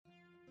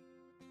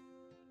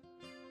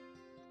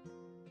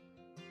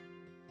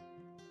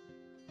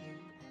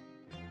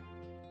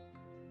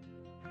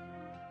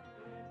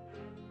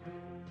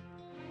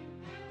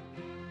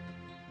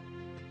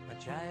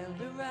child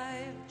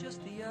arrived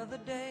just the other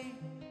day.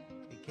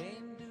 He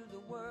came to the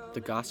world. The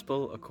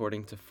Gospel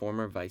according to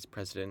former Vice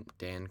President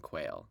Dan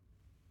Quayle.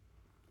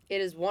 It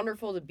is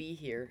wonderful to be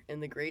here in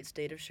the great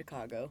state of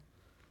Chicago.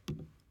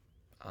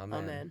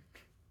 Amen.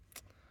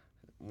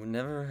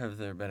 Never have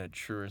there been a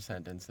truer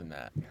sentence than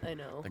that. I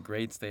know. The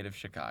great state of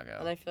Chicago.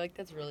 And I feel like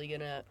that's really going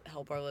to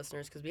help our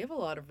listeners because we have a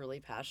lot of really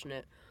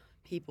passionate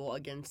people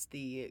against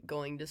the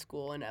going to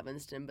school in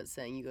Evanston but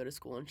saying you go to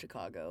school in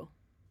Chicago.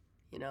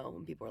 You know,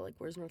 when people are like,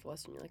 where's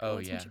Northwestern? You're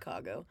like, it's in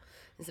Chicago.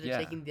 Instead of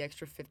taking the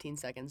extra 15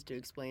 seconds to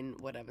explain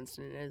what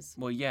Evanston is.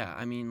 Well, yeah.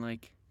 I mean,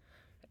 like,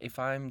 if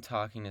I'm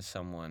talking to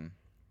someone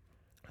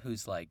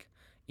who's, like,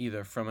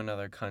 either from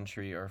another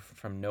country or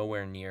from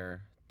nowhere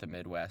near the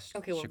Midwest,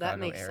 Chicago that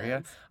makes area,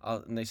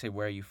 sense. And they say,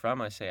 where are you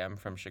from? I say, I'm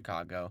from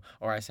Chicago.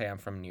 Or I say, I'm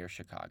from near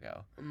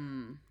Chicago.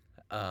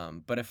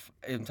 But if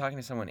I'm talking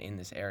to someone in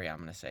this area, I'm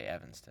going to say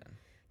Evanston.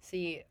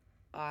 See,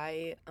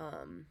 I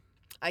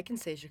can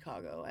say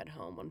Chicago at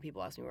home when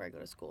people ask me where I go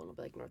to school, and I'll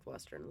be like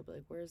Northwestern, and they'll be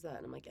like, "Where is that?"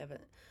 And I'm like,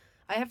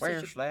 I have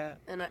Where's that?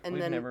 And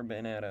We've then never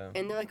been at a.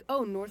 And they're like,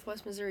 "Oh,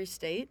 Northwest Missouri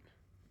State."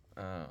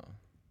 Oh.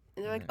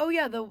 And they're like, "Oh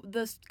yeah,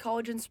 the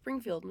college in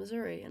Springfield,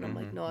 Missouri." And I'm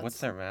like, "No, what's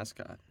their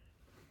mascot?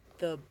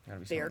 The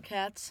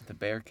Bearcats." The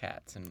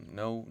Bearcats, and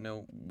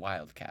no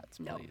Wildcats,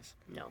 please.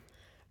 No.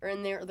 Or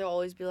in there, they'll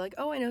always be like,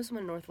 "Oh, I know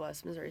someone in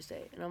Northwest Missouri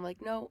State," and I'm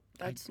like, "No,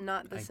 that's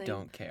not the same." I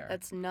don't care.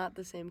 That's not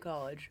the same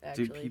college,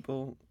 actually. Do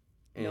people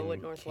know what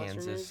in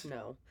Northwestern Kansas is?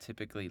 No.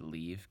 typically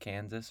leave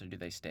Kansas, or do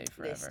they stay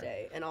forever? They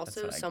stay. And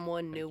also,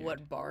 someone knew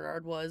what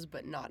Barnard was,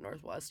 but not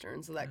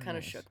Northwestern, so that kind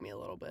of shook me a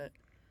little bit.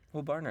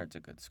 Well, Barnard's a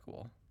good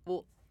school.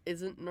 Well,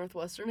 isn't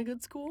Northwestern a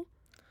good school?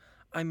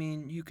 I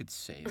mean, you could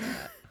say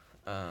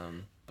that,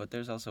 but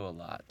there's also a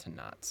lot to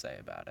not say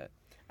about it.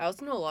 I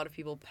also know a lot of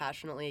people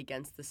passionately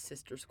against the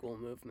sister school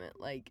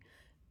movement. Like,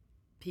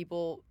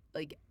 people,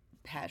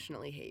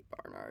 passionately hate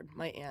Barnard.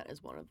 My aunt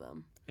is one of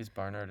them. Is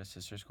Barnard a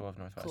sister school of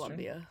Northwestern?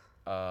 Columbia.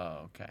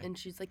 Oh, okay. And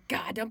she's like,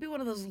 God, don't be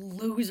one of those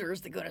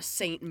losers that go to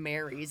St.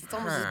 Mary's. It's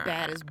almost as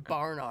bad as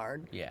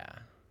Barnard. Yeah.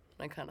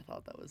 And I kind of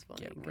thought that was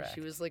funny. Get Because wrecked.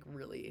 she was,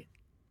 really...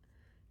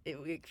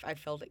 I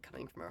felt it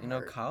coming from her You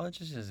heart. know,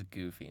 college is just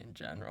goofy in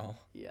general.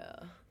 Yeah.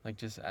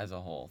 Just as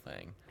a whole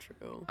thing.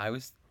 True. I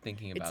was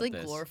thinking about this. this.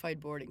 It's glorified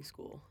boarding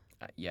school.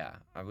 Yeah.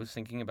 I was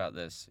thinking about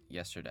this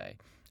yesterday,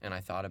 and I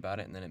thought about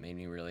it, and then it made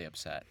me really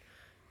upset.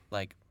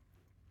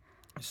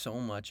 So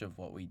much of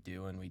what we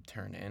do and we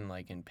turn in,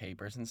 in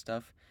papers and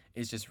stuff,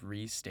 is just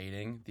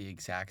restating the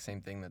exact same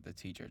thing that the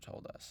teacher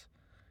told us.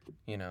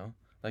 You know?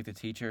 The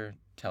teacher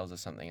tells us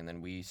something, and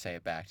then we say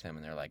it back to them,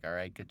 and they're like, all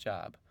right, good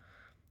job.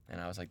 And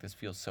I was like, this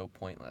feels so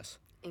pointless.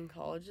 In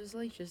college is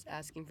just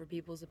asking for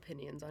people's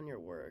opinions on your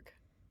work.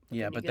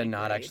 But they're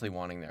not actually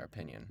wanting their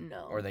opinion.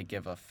 No. Or they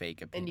give a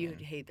fake opinion. And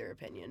you hate their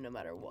opinion no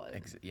matter what.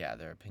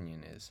 Their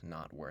opinion is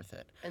not worth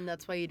it. And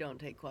that's why you don't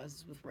take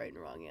classes with right and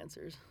wrong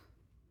answers.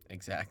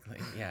 Exactly.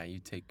 Yeah, you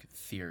take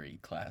theory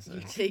classes.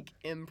 You take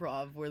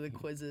improv where the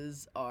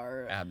quizzes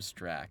are...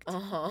 abstract.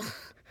 Uh-huh.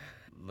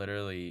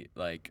 Literally,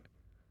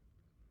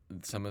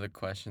 some of the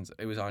questions,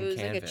 it was on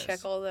Canvas. It was a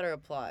check all that or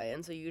apply.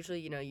 And so usually,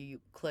 you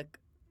click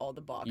all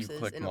the boxes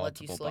and it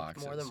lets you select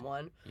more than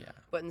one. Yeah.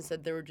 But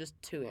instead there were just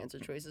two answer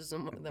choices,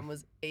 and one of them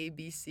was A,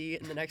 B, C,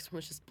 and the next one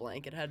was just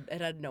blank. It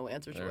had no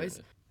answer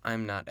choice.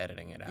 I'm not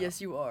editing it out.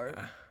 Yes, you are.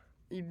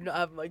 You do not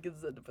have my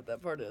consent to put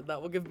that part in.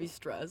 That will give me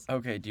stress.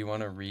 Okay, do you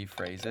want to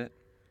rephrase it?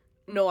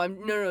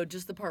 No,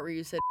 just the part where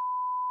you said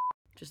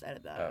just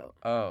edit that out.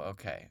 Oh,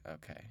 okay.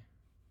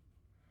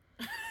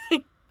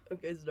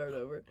 Okay, start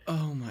over.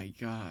 Oh my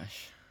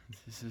gosh.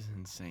 This is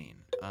insane.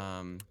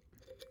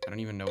 I don't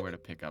even know where to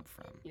pick up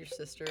from. Your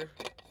sister?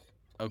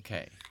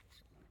 Okay.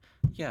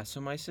 Yeah,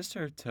 so my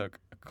sister took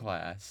a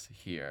class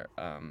here,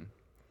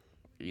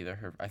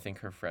 I think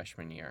her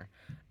freshman year,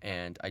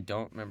 and I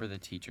don't remember the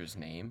teacher's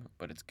name,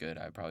 but it's good.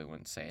 I probably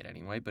wouldn't say it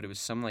anyway, but it was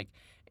some,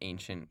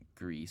 ancient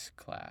Greece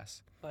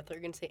class. Oh, I thought you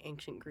were going to say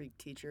ancient Greek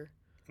teacher.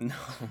 No.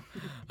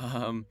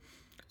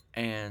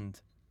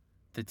 And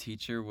the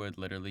teacher would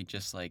literally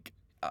just,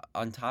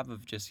 on top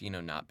of just,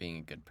 not being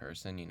a good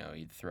person,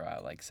 he'd throw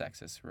out,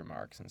 sexist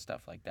remarks and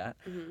stuff like that.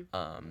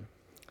 Mm-hmm.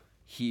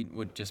 He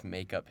would just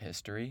make up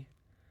history.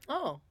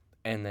 Oh.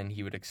 And then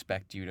he would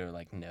expect you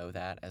to, know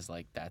that as,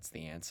 that's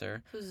the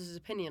answer. So this is his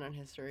opinion on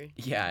history.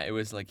 Yeah, it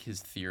was,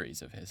 his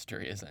theories of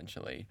history,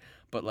 essentially.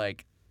 But,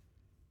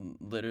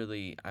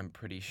 literally, I'm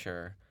pretty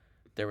sure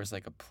there was,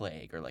 a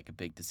plague or, a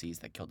big disease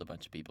that killed a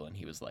bunch of people. And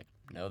he was like,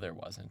 no, there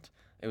wasn't.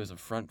 It was a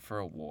front for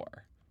a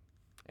war.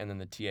 And then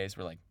the TAs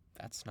were like,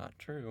 that's not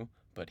true.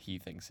 But he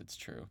thinks it's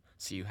true.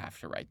 So you have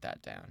to write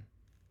that down.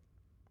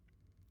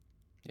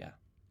 Yeah.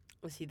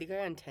 Was he the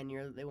guy on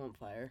tenure that they won't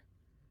fire?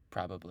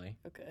 Probably.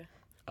 Okay.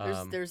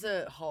 There's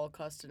a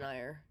Holocaust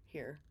denier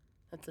here.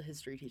 That's a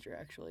history teacher,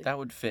 actually. That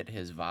would fit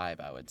his vibe,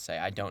 I would say.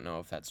 I don't know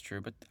if that's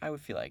true, but I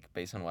would feel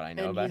based on what I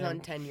know about him. And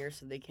he's on tenure,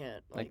 so they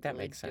can't that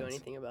makes do sense.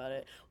 anything about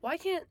it. Why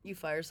can't you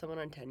fire someone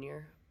on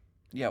tenure?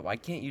 Yeah, why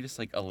can't you just,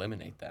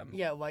 eliminate them?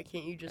 Yeah, why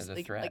can't you just, as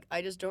a threat?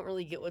 I just don't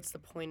really get what's the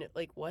point of,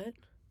 what?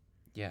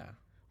 Yeah.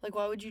 Like,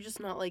 why would you just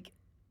not, like,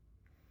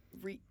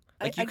 Like,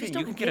 I you just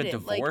can don't get a get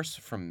it. Like, divorce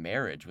from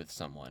marriage with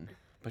someone,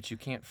 but you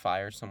can't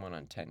fire someone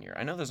on tenure.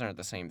 I know those aren't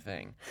the same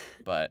thing,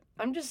 but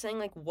I'm just saying,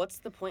 like, what's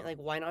the point? Like,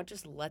 why not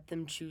just let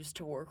them choose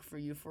to work for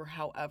you for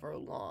however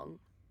long?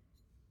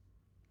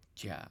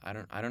 yeah, I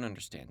don't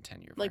understand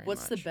tenure Like, very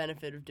what's the much.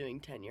 benefit of doing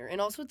tenure?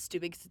 And also, it's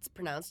stupid because it's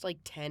pronounced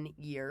like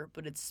 10-year,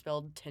 but it's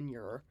spelled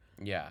tenure.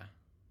 Yeah.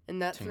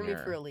 And that threw me for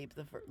Tenure. a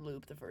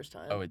loop the first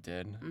time. Oh, it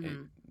did? It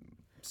Mhm.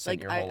 sent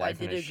Like, your whole I life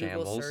did in a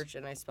shambles? Google search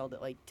and I spelled it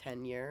like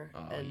tenure.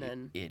 Oh, and you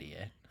then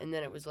idiot. And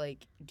then it was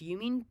like, do you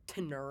mean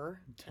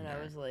tenure? And I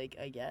Tenure. was like,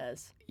 I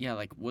guess. Yeah,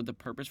 like, would the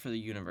purpose for the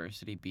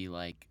university be,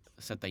 like,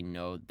 so that they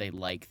know they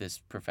like this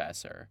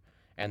professor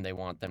and they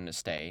want them to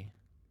stay?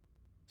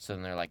 So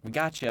then they're like, we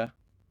gotcha.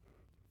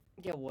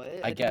 Yeah, what?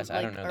 I guess, think,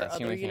 I don't know, Are that's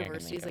the other only thing I can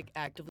universities think of. like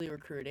actively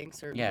recruiting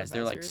certain Yeah, is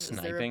there, like, professors?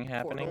 sniping is there a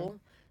happening? portal?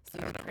 Is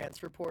there I a don't know.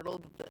 transfer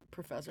portal that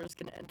professors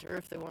can enter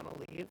if they want to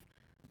leave?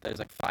 There's,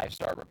 like,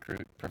 5-star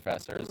recruit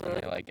professors,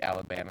 and they, like,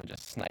 Alabama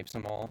just snipes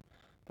them all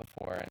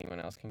before anyone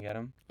else can get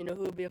them. You know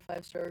who would be a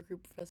 5-star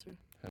recruit professor?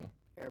 Who?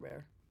 Air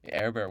Bear.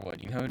 Air Bear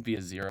would. You know who would be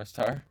a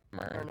 0-star?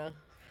 Myrna. Myrna.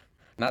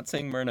 Not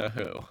saying Myrna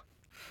who.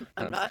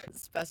 I'm not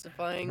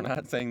specifying We're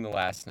not saying the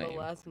last the name,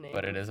 last name.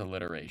 but it is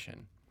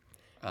alliteration.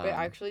 But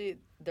actually,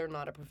 they're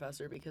not a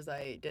professor because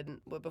I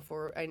didn't.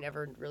 Before I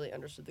never really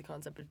understood the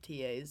concept of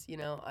TAs. You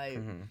know, I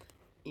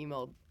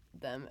emailed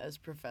them as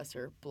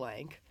Professor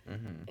Blank,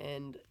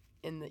 and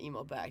in the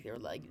email back they were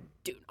like,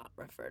 "Do not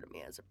refer to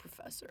me as a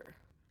professor.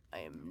 I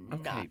am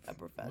not a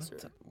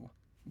professor."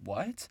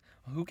 What?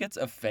 Who gets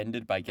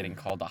offended by getting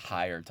called a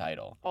higher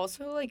title?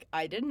 Also, like,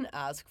 I didn't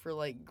ask for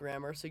like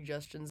grammar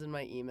suggestions in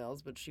my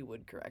emails, but she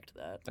would correct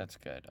that. That's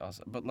good.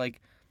 Also, but like,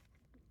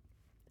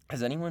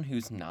 has anyone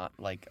who's not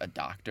like a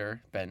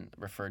doctor been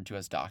referred to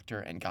as doctor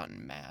and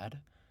gotten mad?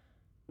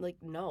 Like,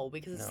 no,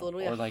 because it's No.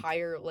 literally Or, a like-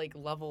 higher like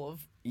level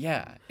of.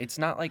 Yeah, it's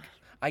not like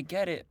I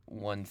get it.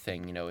 One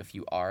thing, you know, if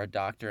you are a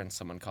doctor and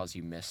someone calls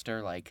you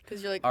Mister, like,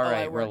 Because you're like, all oh, I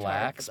right, worked hard for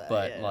relax, that,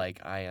 but yeah.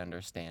 like I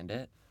understand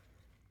it.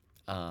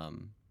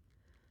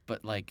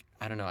 But like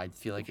I don't know, I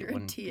feel like If it you're a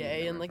wouldn't be TA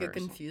in the and like a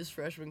reverse. confused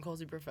freshman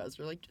calls you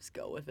professor, like just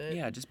go with it.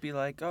 Yeah, just be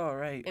like, oh,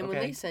 right, And okay. when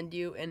they send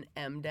you an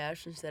M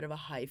dash instead of a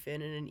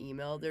hyphen in an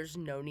email, there's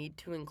no need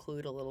to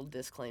include a little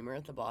disclaimer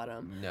at the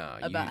bottom No,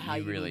 about you how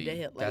you really need to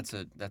hit, like,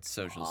 that's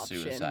social option,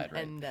 suicide,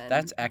 right? and then-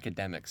 That's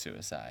academic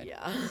suicide.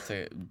 Yeah.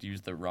 To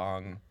use the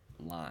wrong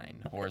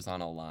line,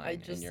 horizontal line I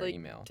just in your like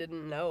email.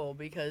 didn't know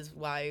because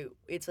why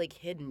it's like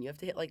hidden. You have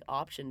to hit like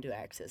option to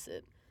access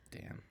it.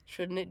 Damn,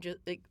 Shouldn't it just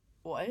like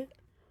what?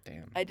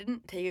 damn. I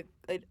didn't take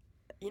it.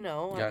 You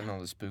know, Gotten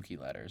all the spooky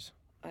letters.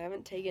 I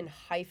haven't taken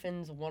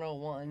hyphens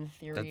 101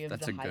 theory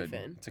That's of a the good.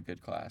 hyphen. It's a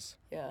good class.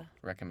 Yeah,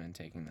 Recommend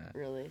taking that.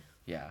 really.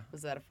 Yeah,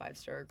 Was that a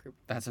 5-star group?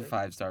 that's a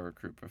professor? 5-star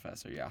recruit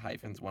professor. Yeah,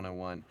 hyphens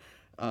 101.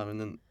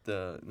 And then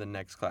the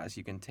next class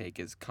you can take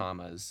is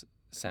commas,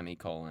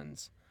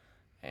 semicolons,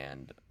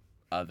 and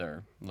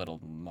other little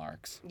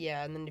marks.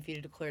 Yeah, and then if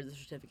you declare the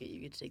certificate, you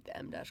get to take the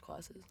M dash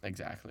classes.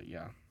 Exactly.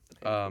 Yeah.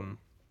 Okay,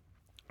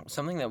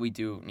 Something that we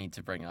do need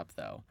to bring up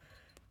though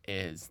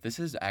is this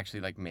is actually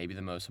like maybe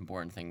the most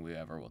important thing we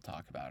ever will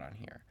talk about on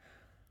here.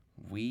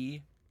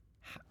 We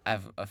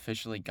have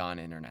officially gone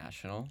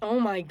international.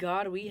 Oh my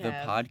God, we The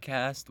have.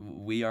 podcast,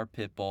 we are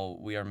Pitbull,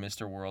 we are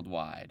Mr.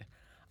 Worldwide.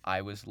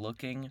 I was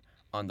looking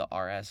on the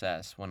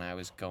RSS when I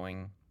was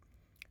going,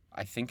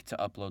 I think, to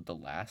upload the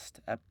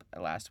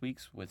last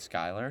week's with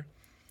Skylar,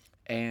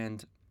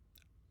 and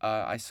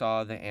I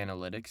saw the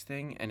analytics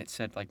thing, and it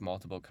said like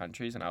multiple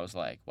countries, and I was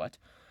like, what?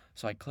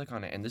 So I click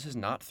on it, and this is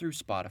not through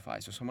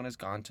Spotify. So someone has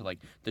gone to like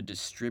the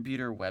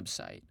distributor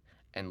website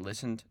and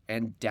listened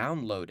and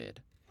downloaded.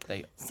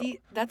 They See,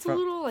 that's from- a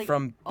little like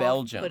from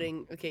Belgium.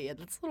 off-putting. Okay, yeah,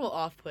 that's a little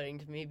off-putting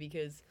to me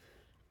because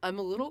I'm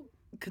a little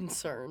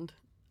concerned.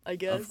 I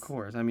guess. Of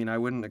course. I mean, I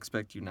wouldn't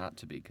expect you not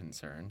to be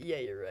concerned Yeah,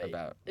 you're right.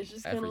 about It's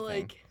just kind of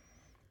everything. like.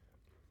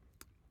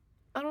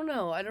 I don't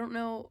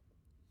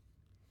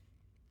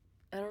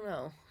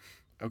know.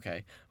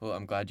 Okay. Well,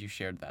 I'm glad you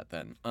shared that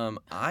then.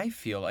 I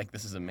feel like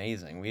this is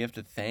amazing. We have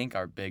to thank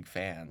our big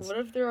fans. What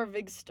if they're our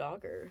big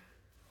stalker?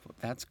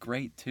 That's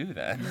great too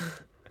then.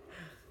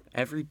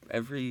 Every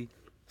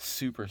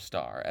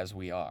superstar as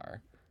we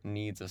are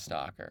needs a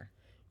stalker.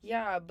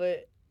 Yeah,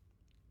 but.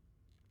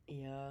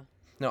 Yeah.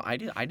 No,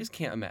 I just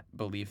can't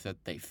believe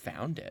that they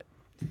found it.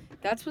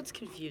 That's what's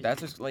confusing.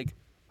 That's just like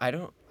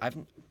I've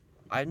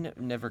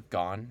never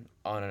gone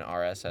on an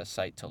RSS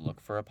site to look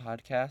for a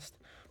podcast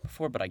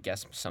before, but I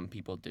guess some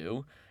people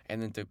do.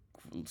 And then to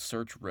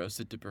search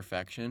Roasted to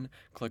Perfection,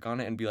 click on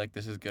it and be like,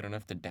 this is good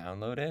enough to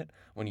download it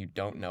when you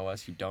don't know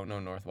us, you don't know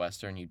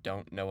Northwestern, you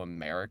don't know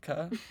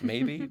America,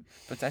 maybe,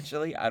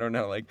 potentially. I don't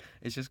know. Like,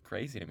 it's just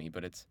crazy to me,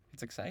 but it's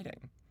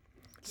exciting.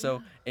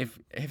 So if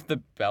the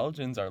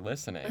Belgians are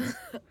listening,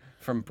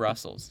 from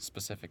Brussels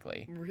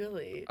specifically,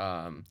 Really?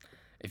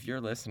 if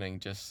you're listening,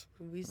 just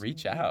We-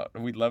 reach out.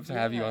 We'd love to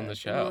have you on Yeah, the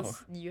show.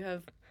 Unless you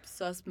have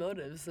sus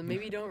motives, then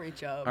maybe don't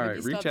reach out. All Maybe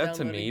right, reach stop out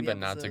to me, downloading the but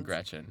not to episodes.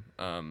 Gretchen.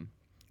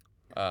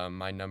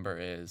 My number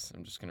is,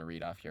 I'm just going to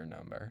read off your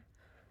number.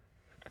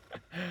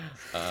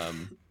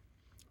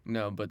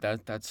 No, but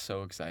that's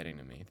so exciting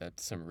to me that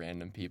some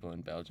random people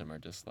in Belgium are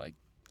just like,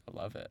 I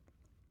love it.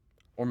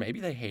 Or maybe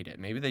they hate it.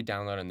 Maybe they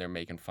download and they're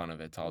making fun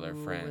of it to all their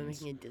Ooh, friends. We're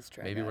making a diss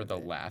track Maybe out we're of the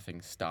it.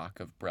 laughing stock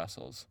of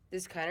Brussels.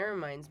 This kind of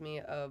reminds me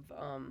of,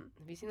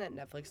 have you seen that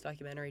Netflix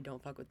documentary,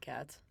 Don't Fuck with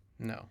Cats?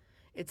 No.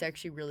 It's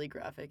actually really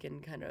graphic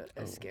and kind of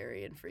Oh.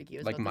 scary and freaky. It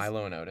was Like about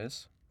Milo and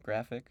Otis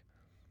graphic?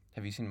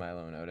 Have you seen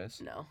Milo and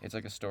Otis? No. It's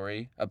like a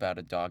story about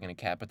a dog and a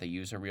cat, but they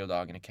use a real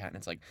dog and a cat, and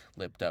it's like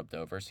lip dubbed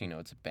over, so you know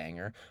it's a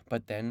banger.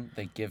 But then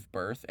they give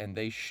birth, and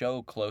they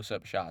show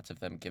close-up shots of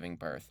them giving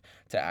birth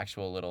to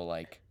actual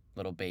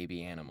little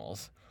baby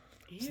animals.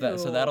 Ew.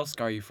 So that'll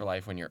scar you for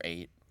life when you're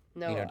 8.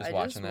 No, you know, just I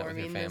watching just that more with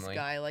your mean family.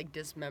 this guy like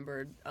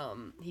dismembered.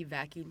 He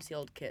vacuum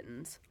sealed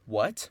kittens.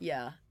 What?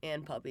 Yeah,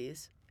 and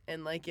puppies.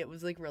 And like it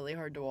was like really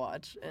hard to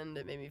watch, and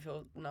it made me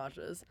feel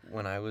nauseous.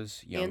 When I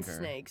was younger, And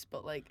snakes,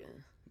 but like.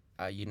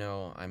 you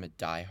know, I'm a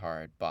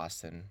diehard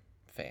Boston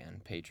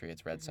fan.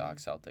 Patriots, Red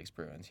Sox, Celtics,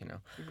 Bruins, you know.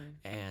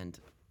 And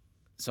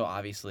so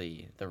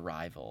obviously the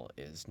rival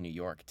is New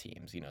York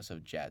teams, you know, so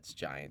Jets,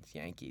 Giants,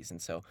 Yankees.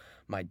 And so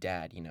my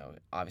dad, you know,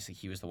 obviously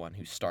he was the one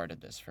who started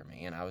this for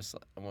me. And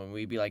when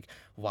we'd be like,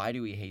 why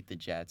do we hate the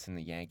Jets and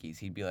the Yankees?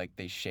 He'd be like,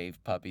 they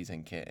shave puppies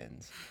and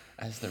kittens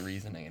as the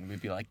reasoning. And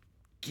we'd be like,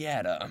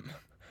 get 'em.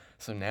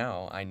 So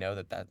now I know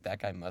that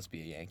guy must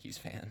be a Yankees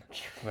fan,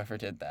 whoever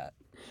did that.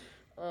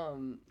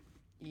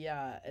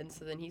 Yeah, and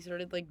so then he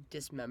started like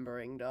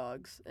dismembering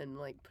dogs and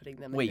like putting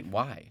them. Wait,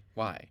 why?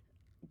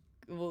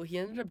 Well, he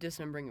ended up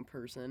dismembering a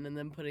person and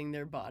then putting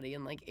their body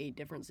in like 8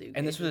 different suitcases.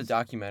 And this was a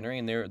documentary,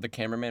 and the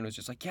cameraman was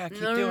just like, yeah, keep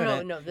doing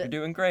it. No, you're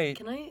doing great.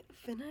 Can I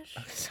finish?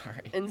 Oh,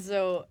 sorry. And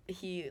so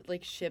he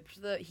like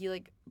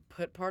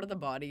put part of the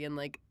body and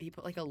like he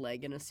put like a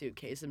leg in a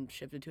suitcase and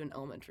shipped it to an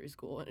elementary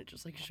school, and it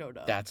just like showed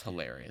up. That's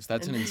hilarious.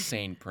 That's an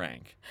insane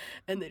prank.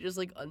 And they just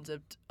like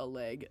unzipped a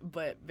leg,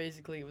 but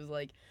basically it was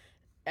like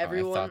I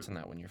everyone. have thoughts on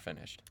that when you're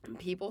finished.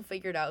 People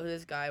figured out who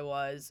this guy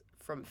was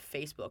from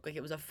Facebook. Like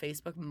it was a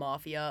Facebook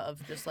mafia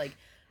of just like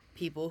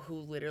people who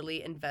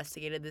literally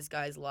investigated this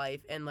guy's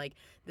life. And like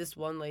this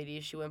one lady,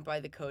 she went by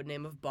the code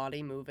name of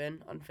Body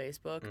Movin' on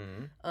Facebook.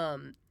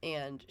 And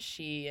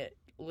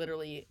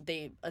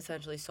they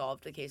essentially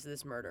solved the case of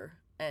this murder.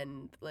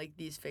 And like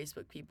these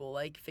Facebook people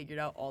like figured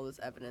out all this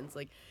evidence.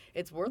 Like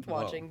it's worth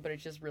watching, but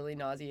it's just really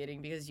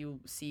nauseating because you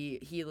see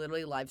he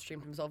literally live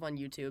streamed himself on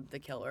YouTube, the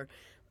killer,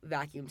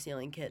 vacuum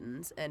sealing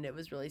kittens, and it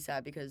was really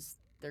sad because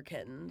they're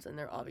kittens and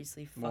they're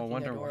obviously fucking Well, I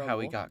wonder adorable. how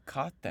he got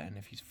caught then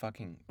if he's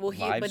fucking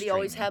He always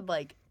streaming. had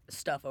like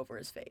stuff over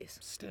his face.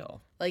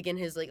 Still. Like in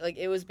his like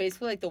it was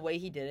basically like the way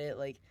he did it,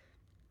 like,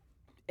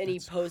 and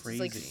That's he posts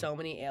like crazy. so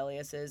many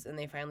aliases, and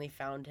they finally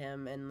found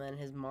him, and then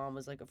his mom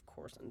was like, of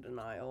course, in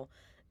denial.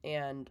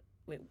 And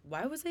wait,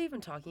 why was I even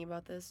talking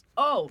about this?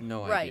 Oh,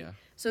 No right. idea.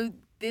 So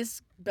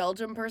this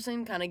Belgium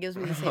person kind of gives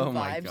me the same Oh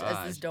my vibes as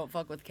gosh. this don't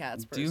fuck with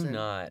cats person. Do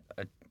not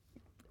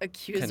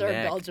accuse connect.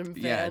 our Belgium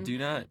fan. Yeah, do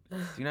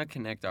not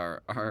connect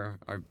our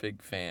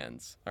big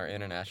fans, our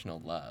international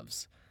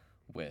loves,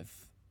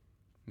 with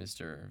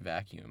Mr.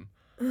 Vacuum.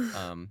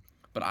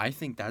 But I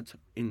think that's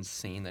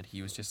insane that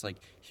he was just like,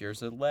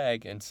 here's a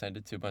leg, and send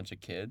it to a bunch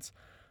of kids.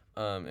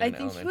 In I think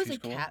he was elementary a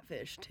school.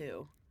 catfish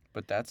too.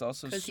 But that's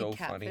also Because so he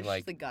catfished funny.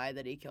 Like, the guy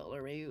that he killed,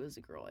 or maybe it was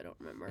a girl. I don't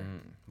remember.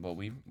 well,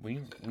 we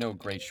know a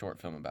great short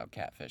film about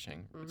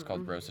catfishing. It's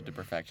called Roasted to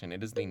Perfection.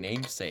 It is the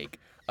namesake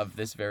of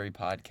this very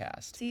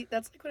podcast. See,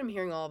 that's like what I'm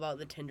hearing all about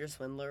the Tinder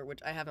Swindler, which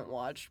I haven't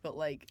watched, but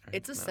like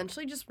it's no.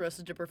 essentially just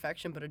Roasted to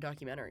Perfection, but a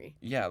documentary.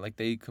 Yeah, like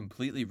they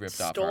completely ripped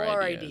Stole off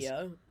our ideas.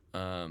 idea.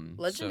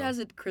 Legend so, has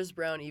it Chris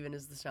Brown even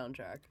as the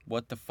soundtrack.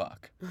 What the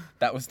fuck?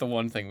 That was the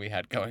one thing we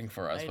had going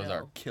for us I was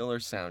our know. killer I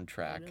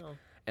soundtrack know.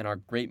 and our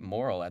great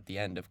moral at the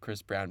end of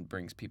Chris Brown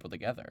brings people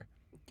together.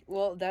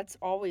 Well, that's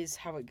always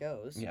how it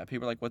goes. Yeah,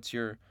 people are like, what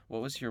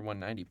was your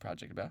 190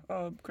 project about?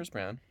 Oh, Chris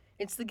Brown.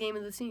 It's the game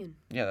of the scene.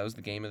 Yeah, that was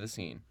the game of the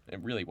scene. It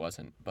really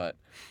wasn't, but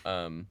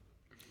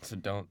so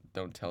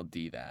don't tell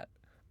D that.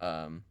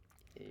 Yeah,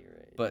 you're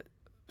right. But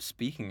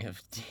speaking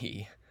of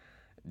D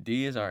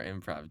is our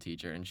improv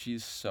teacher, and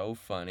she's so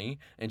funny,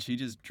 and she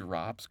just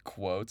drops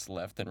quotes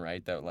left and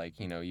right that, like,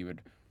 you know, you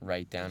would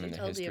write down Did in you the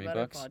tell history Dee about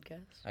books. our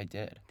podcast? I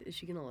did. Is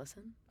she gonna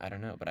listen? I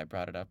don't know, but I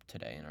brought it up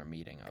today in our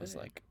meeting. I was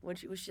Good. like, Was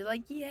she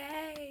like,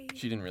 yay?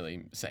 she didn't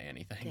really say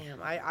anything.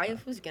 Damn, I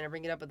was gonna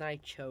bring it up, but then I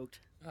choked.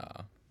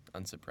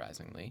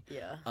 Unsurprisingly.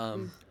 Yeah.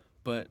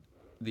 But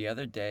the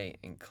other day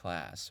in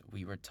class,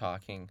 we were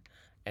talking,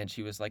 and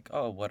she was like,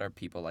 oh, what are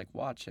people like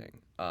watching?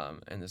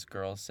 And this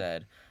girl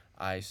said,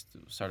 I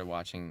started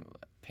watching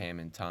Pam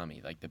and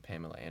Tommy, like the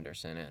Pamela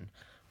Anderson and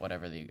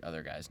whatever the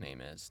other guy's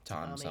name is.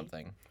 Tom Tommy.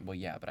 something. Well,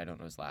 yeah, but I don't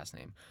know his last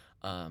name.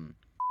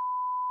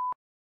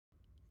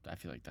 I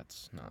feel like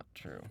that's not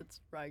true. That's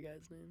Rye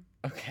Guy's name.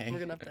 Okay. We're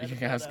gonna have to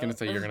edit I was that going to out.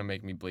 say, you're going to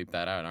make me bleep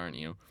that out, aren't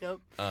you? Yep.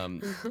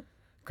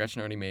 Gretchen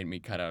already made me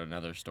cut out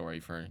another story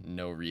for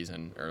no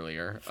reason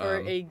earlier. For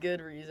a good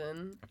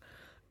reason.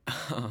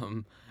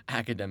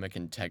 Academic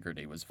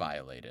integrity was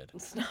violated.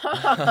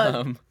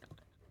 Stop.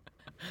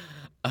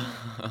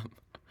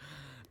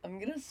 I'm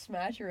gonna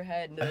smash your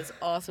head into this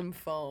awesome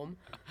foam.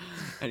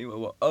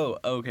 Anyway,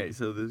 okay.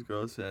 So this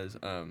girl says,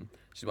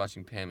 she's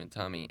watching Pam and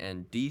Tommy,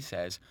 and Dee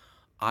says,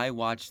 I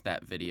watched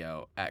that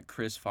video at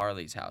Chris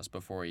Farley's house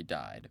before he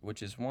died,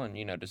 which is one,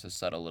 just a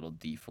subtle little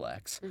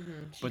deflex.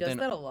 She does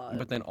that a lot.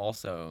 But then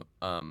also,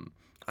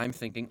 I'm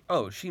thinking,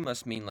 she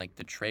must mean like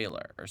the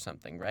trailer or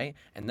something, right?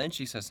 And then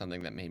she says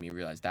something that made me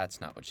realize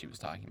that's not what she was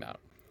talking about.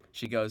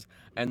 She goes,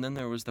 and then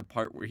there was the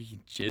part where he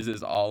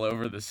jizzes all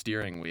over the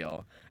steering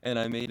wheel, and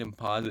I made him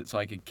pause it so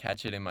I could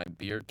catch it in my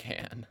beer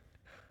can.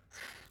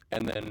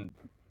 And then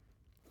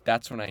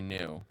that's when I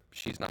knew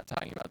she's not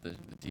talking about the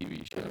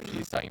TV show.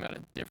 She's talking about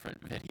a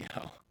different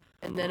video.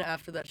 And then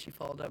after that, she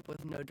followed up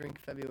with No Drink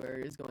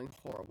February is going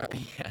horrible.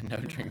 Yeah, No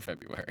Drink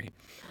February.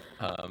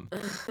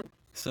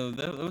 So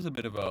that was a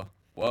bit of a,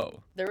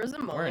 whoa. There was a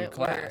moment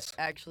where class.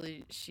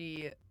 actually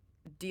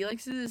Dee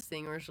likes to do this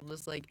thing where she'll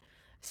just like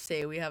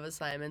say we have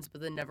assignments, but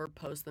then never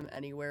post them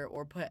anywhere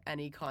or put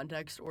any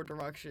context or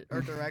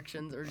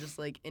directions or just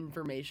like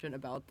information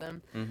about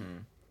them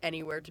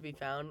anywhere to be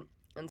found.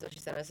 And so she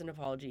sent us an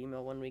apology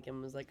email one week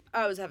and was like,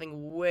 I was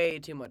having way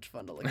too much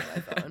fun to look at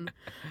my phone.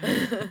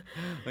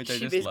 Which she I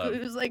just basically love.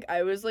 was like,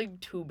 I was like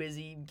too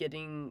busy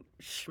getting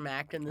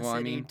smacked in the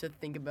city to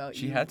think about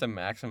She had to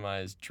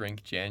maximize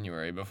Drink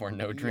January before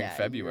No Drink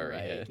February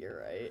hit. You're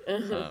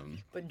right.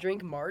 But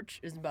Drink March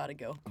is about to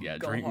go. Yeah,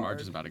 go Drink hard.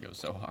 March is about to go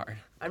so hard.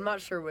 I'm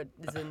not sure what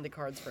is in the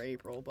cards for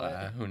April,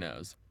 but Who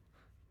knows?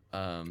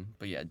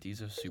 But yeah, Dee's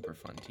a super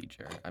fun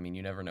teacher. I mean,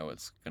 you never know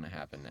what's gonna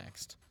happen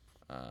next.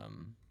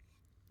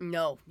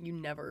 no, you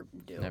never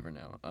do. Never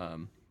know.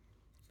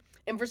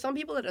 And for some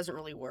people, that doesn't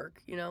really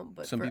work,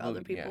 but Some for people,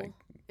 other people,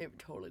 yeah. it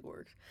totally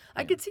works.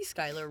 I could see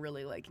Skylar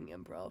really liking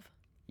improv.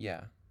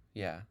 Yeah,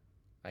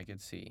 I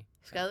could see.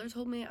 Skylar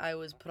told me I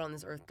was put on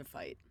this earth to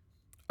fight,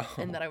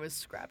 and that I was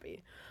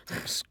scrappy.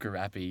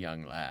 Scrappy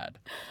young lad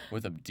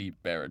with a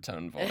deep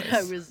baritone voice.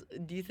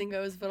 And do you think I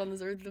was put on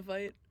this earth to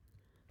fight?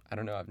 I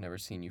don't know. I've never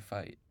seen you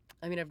fight.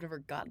 I mean, I've never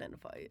gotten in a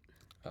fight.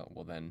 Oh,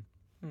 well then.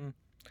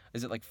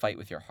 Is it like fight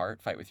with your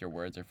heart, fight with your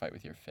words, or fight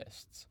with your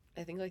fists?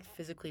 I think like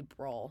physically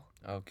brawl.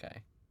 Okay.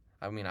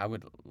 I mean, I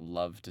would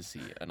love to see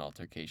an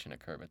altercation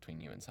occur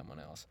between you and someone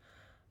else.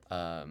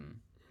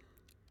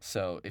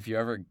 So if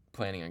you're ever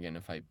planning on getting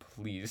a fight,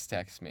 please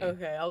text me.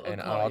 Okay, I'll call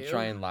I'll you.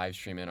 try and live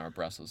stream in our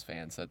Brussels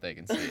fans so that they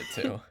can see it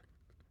too.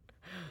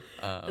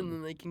 And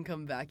then they can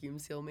come vacuum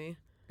seal me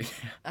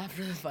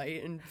after the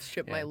fight and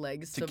ship my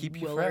legs to keep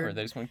you Willard, forever.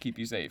 They just want to keep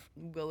you safe.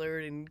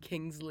 Willard and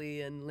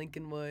Kingsley and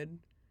Lincolnwood.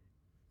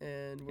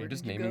 And where You're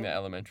just did you naming go? the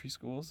elementary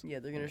schools? Yeah,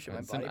 they're gonna ship my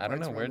Winston? body I don't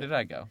parts know. Where around did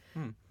I go?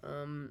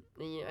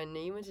 I know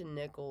you went to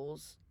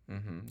Nichols,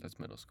 That's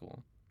middle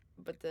school.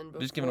 but then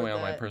before Just giving away all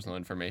my that- personal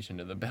information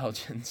to the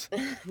Belgians.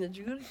 Did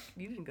you go to?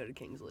 You didn't go to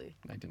Kingsley.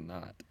 I did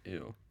not.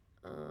 Ew.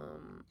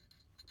 Um,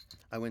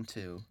 I went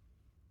to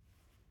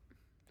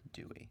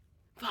Dewey.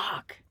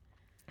 fuck.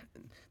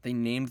 They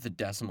named the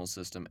decimal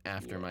system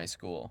after Yeah. my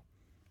school.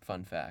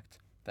 Fun fact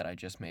that I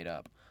just made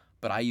up.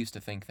 But I used to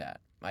think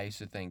that. I used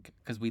to think,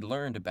 because we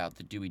learned about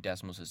the Dewey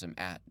Decimal System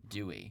at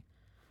Dewey.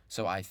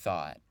 So I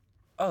thought,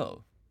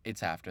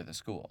 it's after the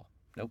school.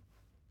 Nope.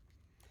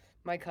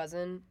 My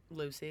cousin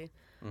Lucy,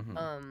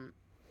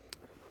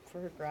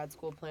 for her grad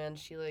school plan,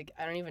 she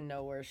I don't even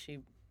know where she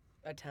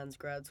attends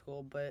grad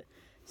school, but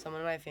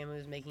someone in my family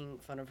was making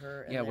fun of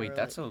her. And Yeah, they wait, were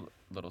that's a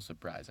little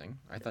surprising.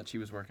 I thought she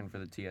was working for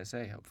the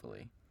TSA,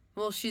 hopefully.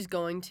 Well, she's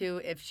going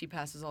to if she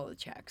passes all the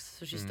checks,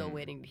 so she's still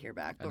waiting to hear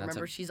back. But And that's a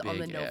remember, she's on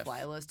the big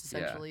no-fly if. list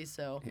essentially.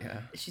 So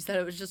Yeah. she said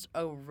it was just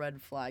a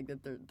red flag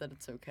that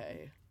it's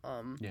okay.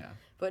 Yeah.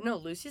 But no,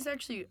 Lucy's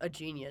actually a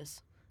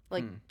genius.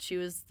 She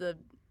was the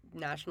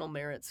National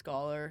Merit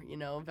Scholar,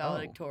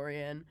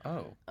 valedictorian.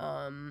 Oh.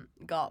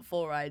 Got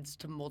full rides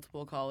to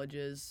multiple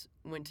colleges.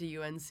 Went to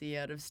UNC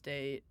out of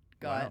state.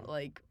 Got Wow.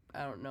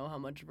 I don't know how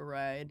much of a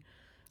ride.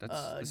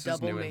 This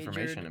Double is new majored,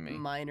 information to me.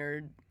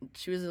 minored.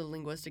 She was a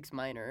linguistics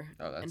minor.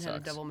 Oh, that and had a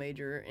sucks. double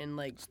major in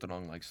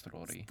Strong like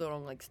story.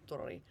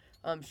 story.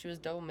 She was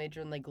double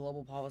major in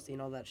global policy and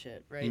all that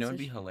shit, right? You know, So it'd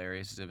be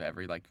hilarious is if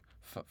every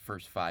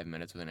first 5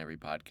 minutes within every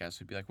podcast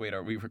would be like, wait,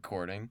 are we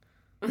recording?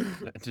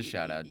 To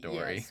shout out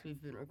Dory. Yes, we've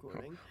been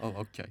recording. Oh,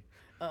 okay.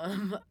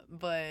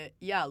 But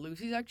yeah,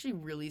 Lucy's actually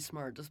really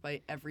smart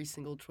despite every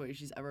single choice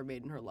she's ever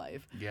made in her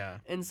life. Yeah.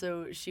 And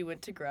so she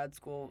went to grad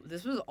school.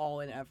 This was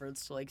all in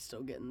efforts to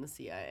still get in the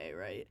CIA,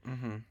 right?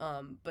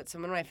 But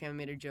someone in my family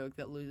made a joke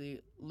that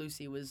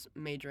Lucy was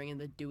majoring in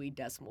the Dewey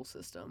Decimal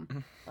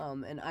System.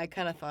 And I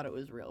kind of thought it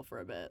was real for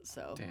a bit.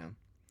 So Damn.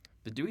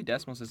 The Dewey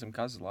Decimal System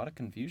causes a lot of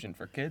confusion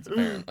for kids,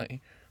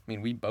 apparently. I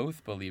mean, we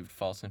both believed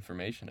false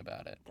information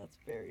about it. that's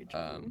very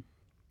true.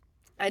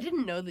 I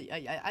didn't know that.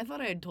 I thought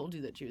I had told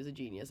you that she was a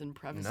genius and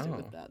prefaced it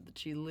with that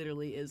she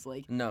literally is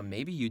No,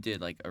 maybe you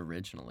did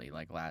originally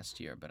last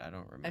year, but I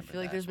don't remember. I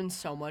feel like there's been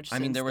so much. I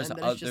mean, since there was then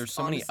that it's there's just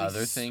so many honestly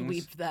other things.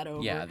 Sweeped that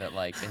over. Yeah, that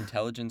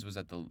intelligence was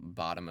at the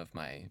bottom of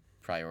my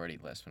priority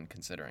list when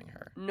considering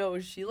her. No,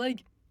 she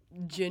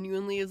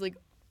genuinely is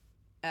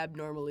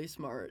abnormally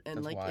smart, and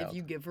That's like wild. if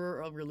you give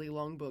her a really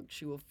long book,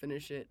 she will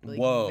finish it. Like,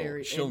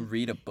 Whoa, she'll in,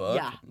 read a book?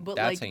 Yeah, but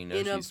That's like how you know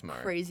in a she's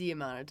smart. crazy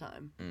amount of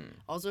time. Mm,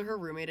 Also, her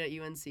roommate at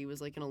UNC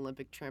was like an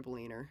Olympic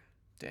trampoliner.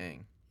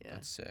 dang, Yeah.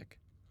 that's sick.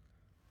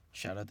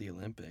 Shout out the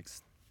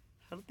Olympics.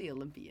 How about the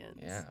Olympians?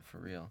 Yeah, for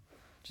real.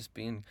 Just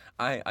being...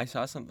 I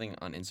saw something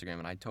on Instagram,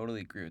 and I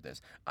totally agree with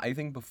this. I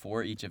think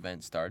before each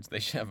event starts, they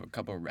should have a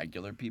couple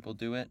regular people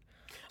do it.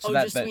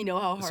 Just so we know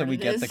how hard so we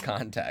it get is. the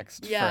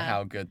context for Yeah.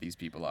 how good these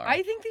people are.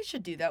 I think they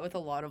should do that with a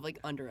lot of like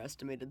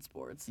underestimated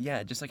sports.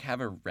 Yeah, just like have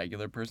a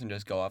regular person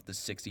just go off the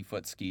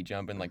 60-foot ski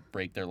jump and like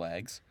break their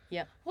legs.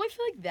 Yeah. Well, I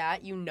feel like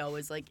that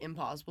is like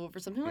impossible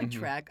for something like Mhm.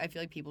 track. I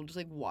feel like people just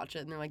like watch it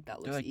and they're like, that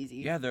They're looks like, easy.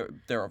 yeah,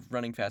 they're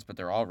running fast, but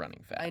they're all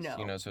running fast. I know.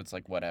 You know, so it's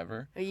like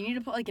whatever. You need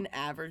to put like an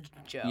average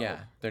Joe.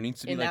 Yeah, there needs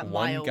to be in like that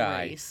one mile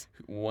guy, race.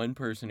 one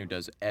person who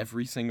does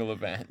every single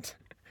event,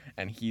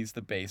 and he's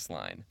the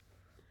baseline,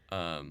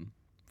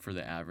 for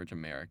the average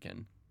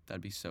American.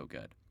 That'd be so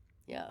good.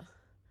 Yeah.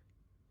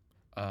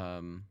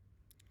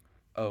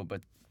 Oh,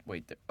 but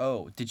wait.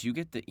 Did you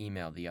get the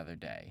email the other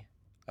day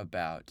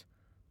about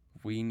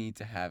we need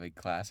to have a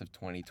class of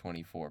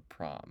 2024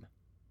 prom?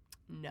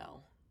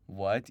 No.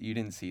 What? You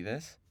didn't see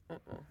this?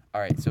 Uh-uh.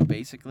 All right. So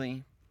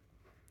basically,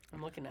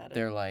 I'm looking at it.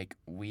 they're like,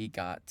 we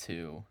got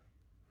to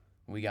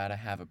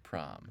have a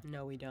prom.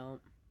 No, we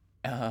don't.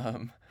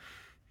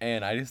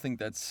 And I just think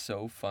that's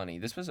so funny.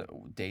 This was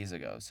days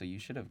ago, so you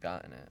should have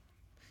gotten it.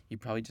 You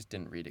probably just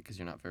didn't read it because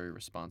you're not very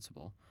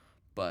responsible.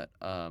 But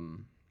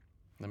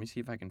let me see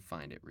if I can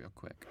find it real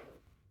quick.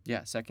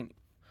 Yeah, second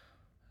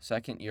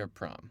year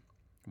prom.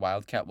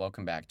 Wildcat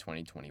Welcome Back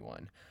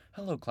 2021.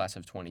 Hello, class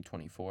of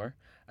 2024.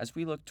 As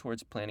we look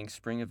towards planning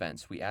spring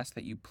events, we ask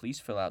that you please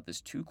fill out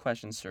this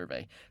 2-question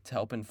survey to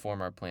help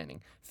inform our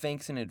planning.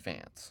 Thanks in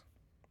advance.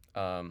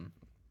 The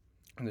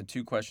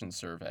 2-question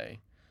survey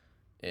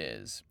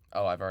is...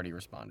 Oh, I've already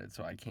responded,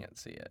 so I can't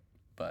see it.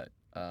 But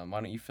why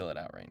don't you fill it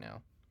out right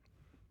now?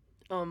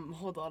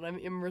 Hold on.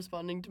 I'm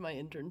responding to my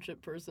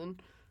internship person.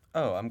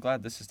 Oh, I'm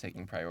glad this is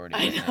taking priority. I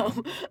right now.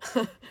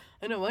 know.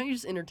 I know. Why don't you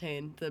just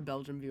entertain the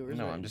Belgian viewers?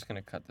 No, right? I'm just going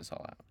to cut this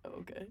all out. Oh,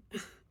 okay.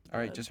 All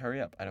right, just hurry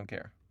up. I don't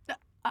care.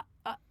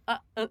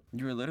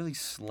 You were literally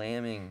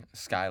slamming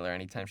Skylar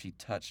anytime she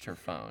touched her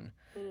phone.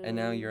 And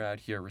now you're out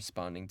here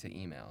responding to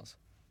emails.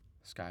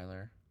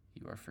 Skylar,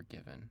 you are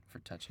forgiven for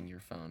touching your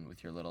phone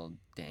with your little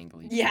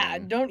dangly Yeah,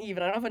 chain. don't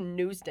even. I don't have a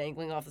noose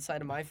dangling off the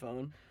side of my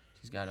phone.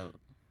 She's got a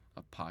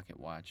pocket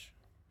watch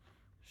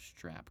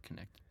strap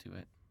connected to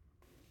it.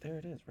 There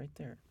it is, right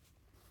there.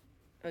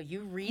 Oh,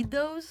 you read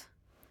those?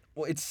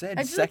 Well, it said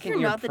I feel like second you're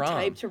year not prom.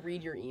 the type to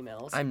read your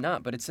emails. I'm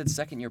not, but it said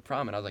second year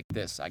prom, and I was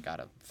like, I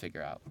gotta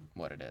figure out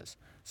what it is.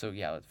 So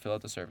yeah, let's fill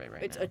out the survey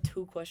right It's now. a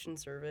 2-question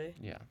survey.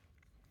 Yeah.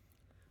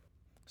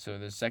 So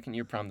the second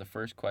year prom, the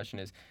first question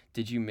is,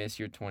 did you miss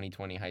your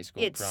 2020 high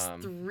school It's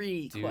prom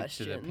 3 due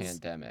questions. to the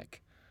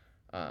pandemic?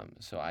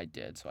 So I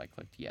did, so I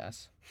clicked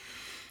yes.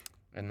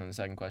 And then the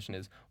second question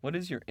is, what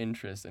is your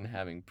interest in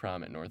having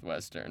prom at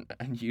Northwestern?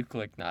 And you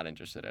clicked not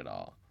interested at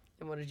all.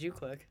 And what did you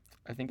click?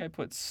 I think I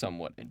put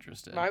somewhat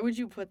interested. Why would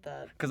you put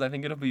that? Because I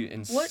think it'll be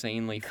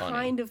insanely What funny.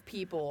 kind of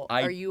people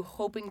are you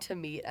hoping to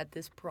meet at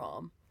this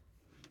prom?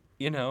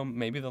 You know,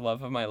 maybe the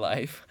love of my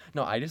life.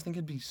 No, I just think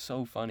it'd be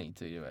so funny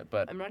to do it.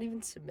 But I'm not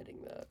even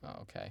submitting that.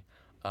 oh, okay.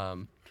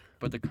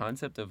 But the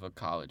concept of a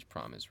college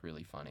prom is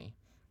really funny.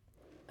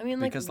 I mean,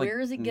 like, Because, like,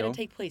 where is it going to no-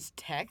 take place?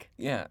 Tech?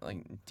 Yeah,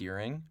 like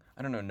during.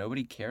 I don't know.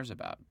 Nobody cares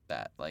about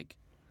that. Like,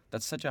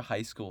 that's such a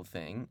high school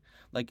thing.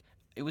 Like,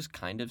 it was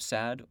kind of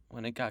sad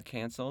when it got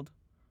canceled,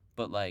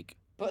 but like,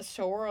 But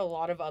so were a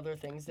lot of other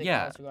things that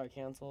Yeah. also got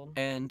canceled.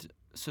 and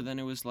so then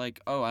it was like,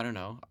 oh, I don't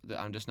know.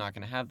 I'm just not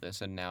gonna have this,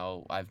 and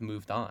now I've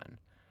moved on,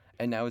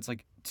 and now it's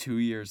like 2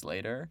 years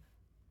later.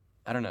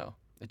 I don't know.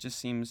 It just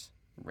seems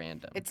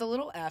random. It's a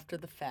little after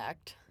the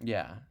fact.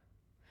 Yeah.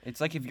 It's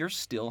like if you're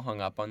still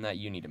hung up on that,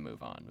 you need to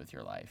move on with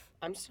your life.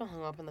 I'm still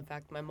hung up on the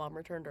fact my mom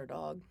returned our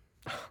dog.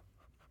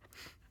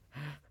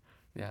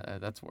 Yeah,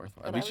 that's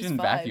worthwhile. And We I was shouldn't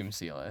 5. vacuum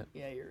seal it.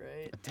 Yeah, you're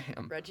right.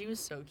 Damn. Reggie was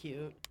so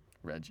cute.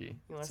 Reggie.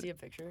 You want to see a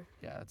picture?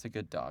 Yeah, that's a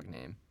good dog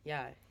name.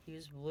 Yeah, he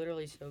was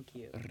literally so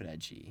cute.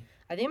 Reggie.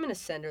 I think I'm going to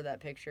send her that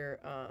picture.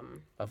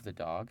 Of the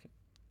dog.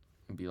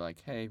 And be like,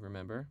 hey,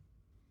 remember?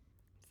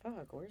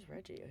 Fuck, where's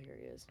Reggie? Oh, here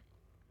he is.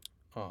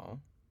 Oh.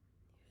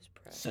 He was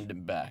pressed. Send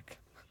him back.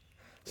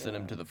 Send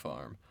him Yeah. to the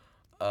farm.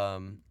 I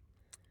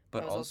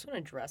But was also, also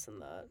going to dress in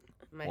that.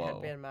 My Whoa.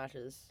 headband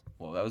matches.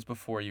 well, that was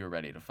before you were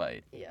ready to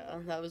fight. Yeah,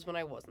 that was when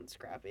I wasn't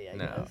scrappy, I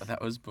No, guess.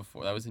 that was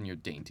before. That was in your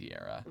dainty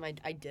era.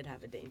 I did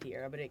have a dainty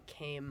era, but it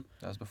came...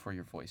 That was before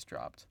your voice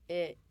dropped.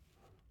 It...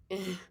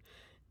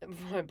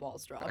 my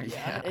balls dropped, Oh,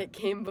 yeah. yeah. It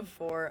came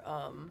before,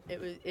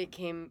 it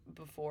came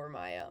before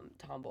my,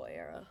 tomboy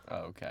era. Oh,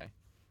 okay.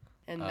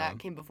 And that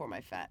came before my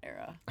fat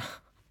era.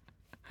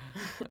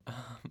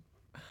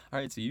 All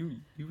right, so you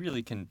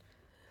really can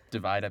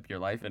divide up your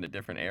life into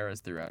different eras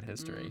throughout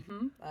history.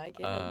 Mm-hmm, I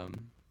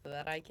can.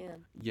 That I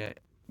can. Yeah,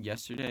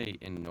 yesterday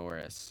in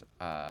Norris,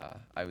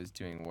 I was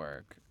doing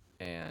work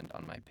and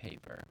on my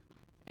paper,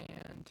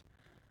 and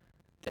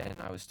then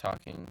I was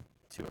talking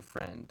to a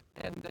friend,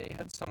 and they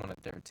had someone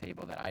at their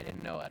table that I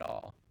didn't know at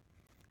all.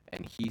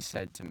 And he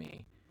said to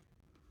me,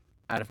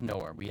 out of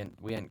nowhere, we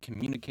hadn't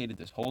communicated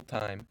this whole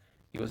time.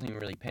 He wasn't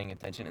even really paying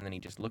attention, and then he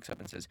just looks up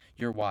and says,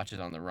 "Your watch is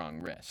on the wrong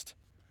wrist."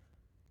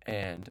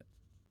 And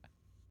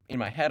in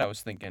my head, I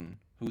was thinking,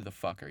 who the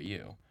fuck are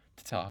you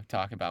to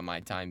talk about my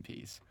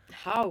timepiece?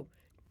 How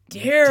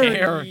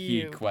dare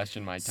he you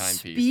question my timepiece?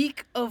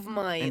 Speak of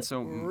my And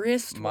so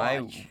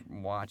wristwatch. my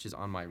watch is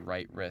on my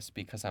right wrist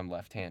because I'm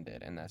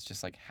left-handed, and that's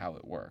just like how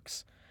it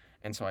works.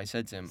 And so I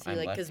said to him, See, I'm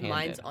like, because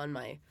left-handed. mine's on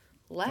my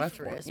left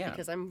one, wrist yeah.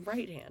 because I'm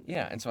right-handed.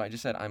 Yeah, and so I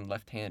just said I'm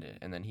left-handed,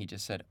 and then he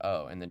just said,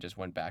 oh, and then just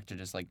went back to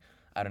just like,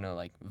 I don't know,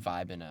 like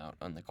vibing out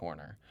on the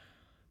corner.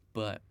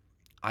 But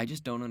I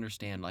just don't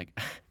understand like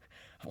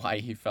why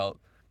he felt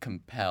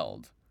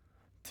compelled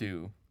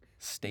to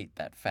state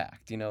that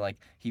fact. You know, like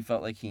he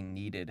felt like he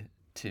needed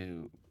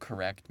to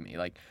correct me.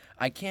 Like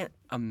I can't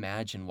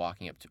imagine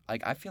walking up to,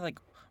 like, I feel like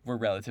we're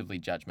relatively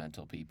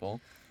judgmental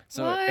people.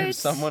 So What? if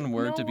someone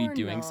were No, to be we're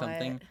doing not.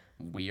 something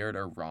weird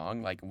or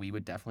wrong, like we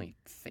would definitely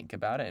think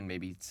about it and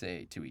maybe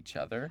say to each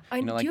other. I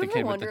You know, like do the ever kid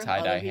with wonder the if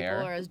tie-dye other people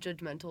hair. are as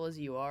judgmental as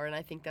you are, and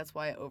I think that's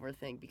why I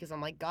overthink, because I'm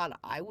like, God,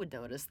 I would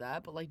notice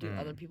that, but like, do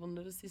other people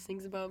notice these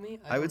things about me?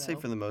 I would don't say know.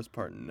 for the most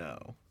part,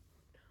 no.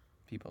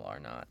 People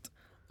are not.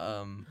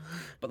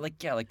 But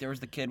like, yeah, like there was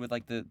the kid with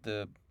like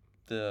the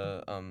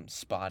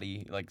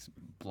spotty, like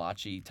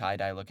blotchy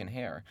tie-dye looking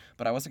hair.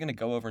 But I wasn't gonna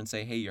go over and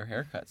say, hey, your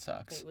haircut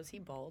sucks. Wait, was he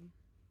bald?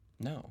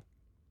 No.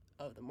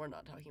 Oh, then we're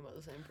not talking about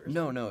the same person.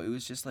 No, it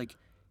was just like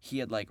he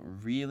had like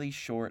really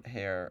short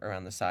hair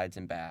around the sides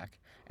and back,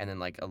 and then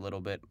like a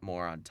little bit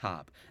more on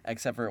top.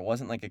 Except for it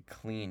wasn't like a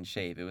clean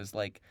shave. It was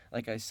like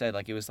I said,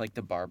 like it was like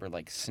the barber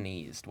like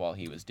sneezed while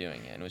he was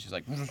doing it, and it was just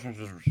like.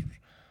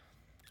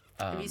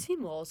 Have you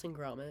seen Wallace and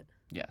Gromit?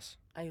 Yes.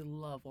 I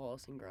love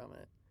Wallace and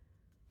Gromit.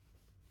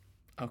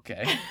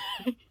 Okay.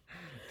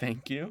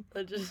 Thank you.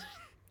 I just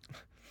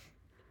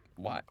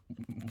What?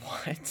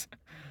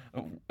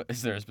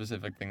 Is there a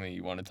specific thing that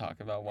you want to talk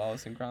about,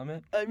 Wallace and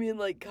Gromit? I mean,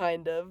 like,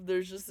 kind of.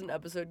 There's just an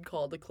episode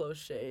called A Close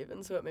Shave,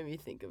 and so it made me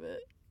think of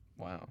it.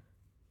 Wow.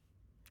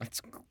 That's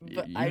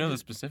But you I know the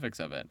just- specifics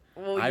of it.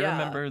 Well, I yeah.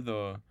 remember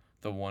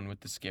the one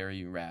with the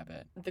scary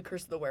rabbit. The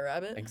Curse of the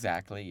Were-Rabbit?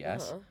 Exactly,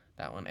 yes. Uh-huh.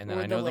 That one. And then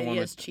Where I know the the lady one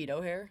has with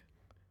Cheeto hair.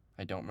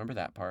 I don't remember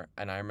that part.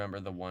 And I remember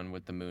the one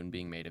with the moon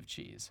being made of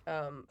cheese.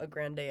 A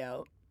Grand Day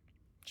Out.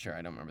 Sure,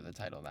 I don't remember the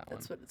title of that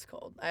That's one. what it's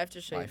called. I have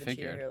to show Well, you I the Cheeto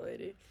figured. hair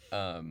lady.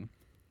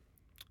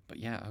 But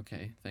yeah,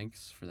 okay.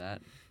 Thanks for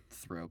that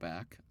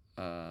throwback.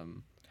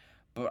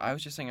 But I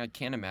was just saying I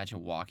can't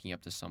imagine walking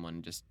up to someone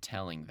and just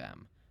telling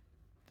them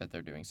that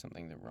they're doing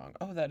something they're wrong.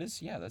 Oh, that's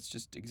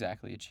just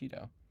exactly a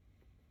Cheeto.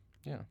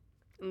 Yeah.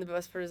 And the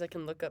best part is I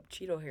can look up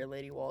Cheeto hair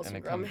lady Wallace And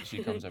and she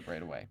Gromit. comes up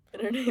right away.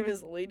 And her name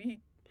is Lady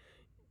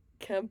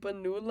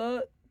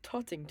Campanula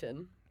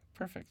Tottington.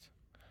 Perfect.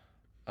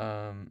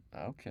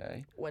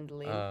 Okay.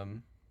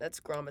 Wendeline. That's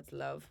Gromit's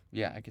love.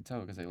 Yeah, I could tell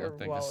because they Or look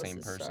like the same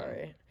Wallace's, person.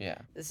 sorry. Yeah.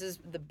 This is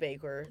The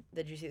Baker.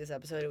 Did you see this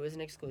episode? It was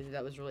an exclusive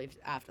that was released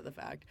after the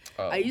fact.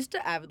 Oh. I used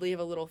to avidly have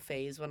a little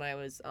phase when I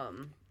was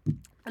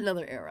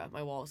another era,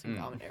 my Wallace and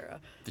Gromit era.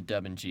 The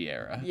Dub and G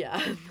era.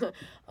 Yeah.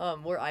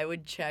 Where I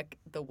would check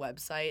the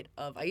website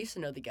of, I used to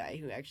know the guy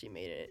who actually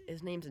made it.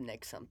 His name's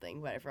Nick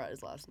something, but I forgot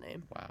his last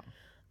name. Wow.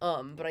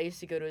 But I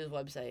used to go to his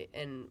website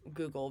and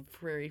Google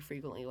very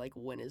frequently, like,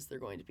 when is there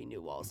going to be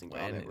new Wallace and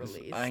Gromit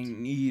released? I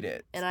need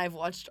it. And I've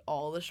watched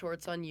all the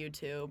shorts on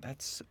YouTube.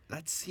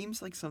 That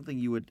seems like something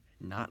you would.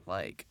 Not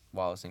like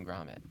Wallace and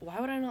Gromit. Why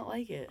would I not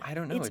like it? I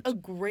don't know. It's a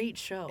great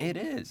show. It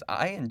is.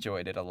 I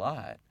enjoyed it a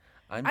lot.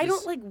 I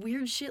don't like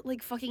weird shit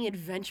like fucking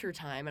Adventure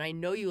Time, and I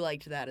know you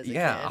liked that as a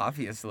Yeah, kid.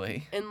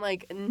 obviously. And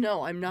like,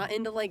 no, I'm not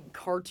into like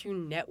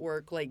Cartoon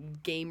Network,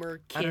 like gamer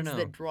I don't kids know.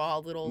 that draw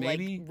little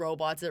Maybe- like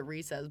robots at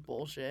recess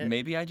bullshit.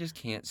 Maybe I just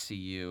can't see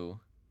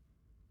you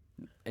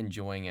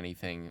enjoying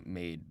anything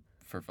made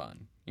for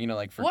fun. You know,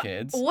 like for what,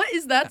 kids. What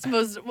is that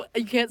supposed to?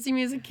 You can't see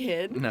me as a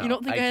kid? No, You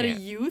don't think I I had can't.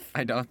 a youth?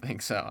 I don't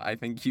think so. I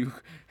think you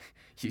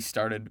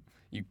started.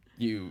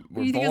 You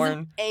were You think I was an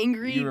born.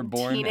 angry You were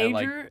born teenager? at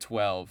like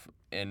 12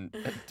 and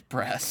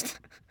depressed.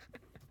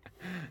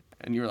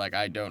 And you were like,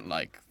 I don't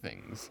like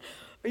things.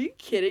 Are you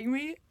kidding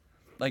me?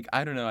 Like,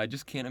 I don't know. I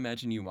just can't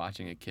imagine you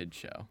watching a kid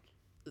show.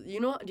 Do you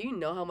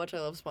know how much I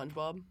love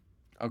SpongeBob?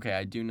 Okay,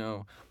 I do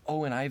know.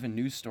 Oh, and I have a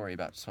news story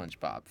about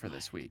SpongeBob for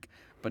this week.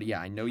 But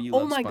yeah, I know you Oh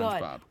love my SpongeBob.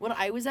 god! When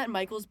I was at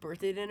Michael's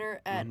birthday dinner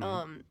at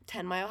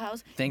 10 Mile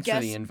House, Thanks for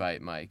the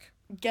invite, Mike.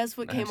 guess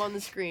what came on the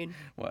screen?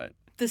 What?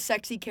 The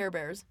sexy Care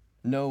Bears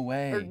No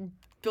way. or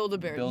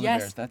Build-A-Bear.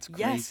 Build-A-Bears, Yes, that's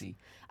yes. crazy.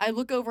 I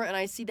look over and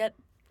I see that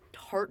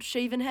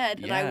heart-shaven head,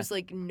 and I Yeah. was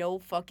like, no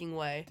fucking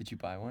way. Did you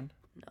buy one?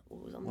 No,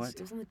 it was on, What?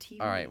 it was on the TV.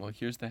 All right, well,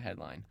 here's the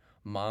headline.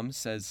 Mom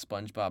says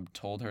SpongeBob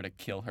told her to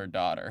kill her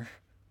daughter.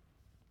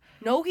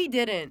 No, he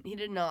didn't. He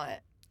did not.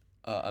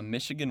 A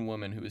Michigan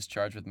woman who is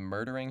charged with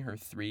murdering her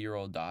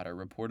 3-year-old daughter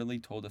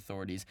reportedly told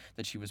authorities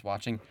that she was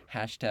watching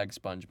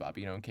 #SpongeBob,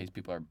 in case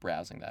people are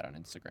browsing that on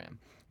Instagram.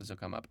 This will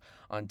come up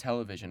on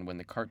television when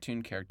the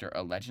cartoon character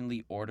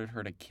allegedly ordered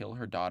her to kill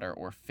her daughter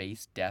or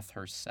face death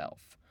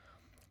herself.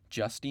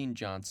 Justine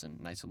Johnson,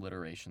 nice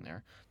alliteration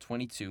there,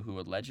 22, who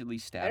allegedly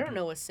stabbed I don't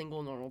know a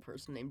single normal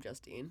person named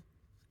Justine.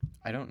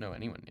 I don't know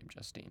anyone named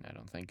Justine, I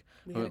don't think.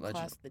 We Who had a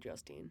class with the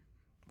Justine.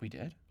 We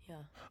did? Yeah.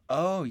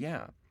 Oh,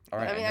 yeah. All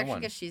right, I mean, know actually, I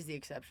one. guess she's the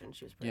exception.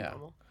 She was pretty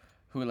normal.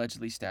 Who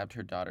allegedly stabbed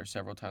her daughter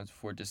several times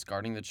before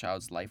discarding the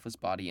child's lifeless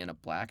body in a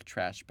black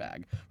trash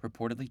bag,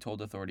 reportedly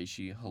told authorities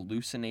she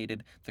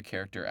hallucinated the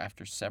character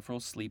after several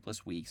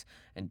sleepless weeks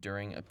and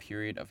during a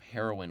period of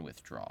heroin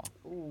withdrawal.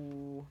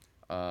 Ooh.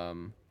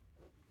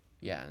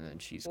 Yeah, and then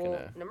she's Well,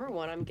 gonna... number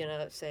one, I'm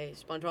gonna say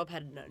SpongeBob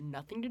had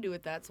nothing to do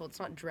with that, so let's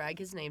not drag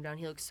his name down.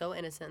 He looks so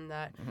innocent in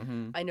that.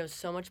 Mm-hmm. I know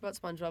so much about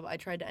SpongeBob. I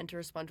tried to enter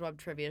a SpongeBob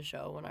trivia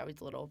show when I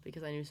was little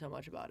because I knew so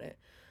much about it.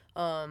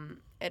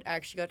 It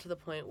actually got to the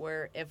point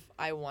where if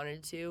I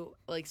wanted to,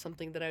 like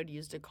something that I would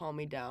use to calm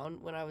me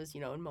down when I was,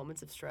 in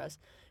moments of stress,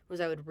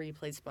 was I would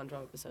replay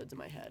SpongeBob episodes in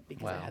my head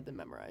because I had them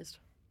memorized.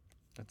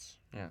 That's,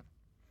 yeah.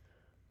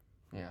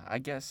 Yeah, I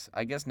guess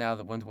now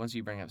that once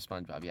you bring up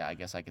SpongeBob, I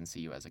guess I can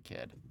see you as a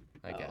kid.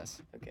 I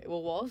guess. Okay.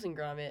 Well, Wallace and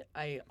Gromit,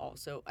 I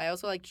also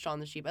liked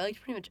Shaun the Sheep. I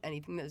liked pretty much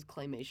anything that was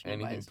claymation.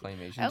 Anything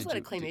claymation. I also had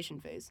a claymation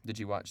phase. Did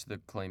you watch the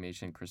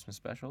claymation Christmas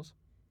specials?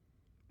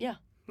 Yeah.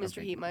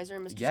 Mr. Heat Miser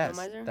and Mr. Yes,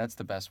 Snow Miser. that's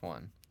the best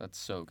one. That's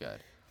so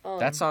good.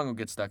 That song will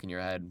get stuck in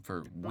your head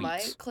for weeks. My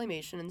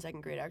claymation in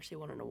 2nd grade actually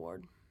won an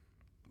award.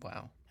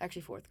 Wow.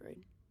 Actually, 4th grade.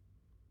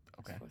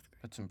 Okay. 4th grade.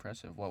 That's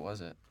impressive. What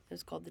was it? It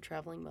was called The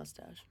Traveling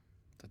Mustache.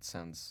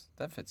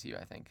 That fits you,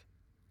 I think.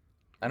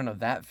 I don't know,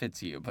 that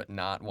fits you, but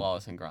not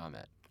Wallace and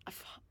Gromit.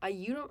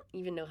 You don't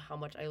even know how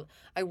much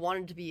I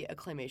wanted to be a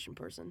claymation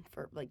person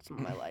for like some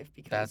of my life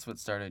because That's what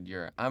started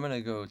I'm gonna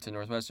go to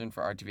Northwestern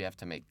for RTVF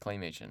to make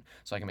claymation,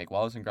 so I can make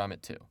Wallace and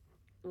Gromit too.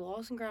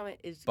 Wallace and Gromit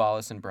is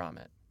Wallace and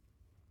Gromit.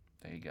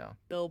 There you go.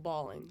 Bill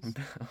Ballings.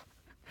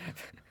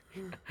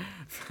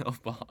 Bill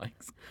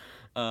Ballings.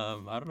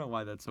 I don't know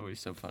why that's always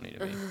so funny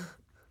to me.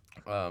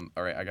 All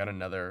right, I got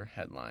another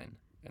headline,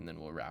 and then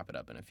we'll wrap it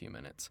up in a few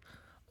minutes.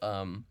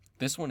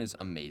 This one is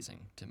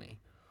amazing to me.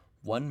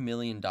 $1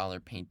 million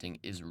painting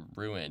is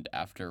ruined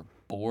after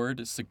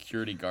bored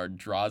security guard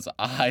draws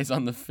eyes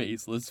on the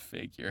faceless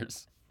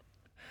figures.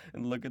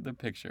 And look at the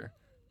picture.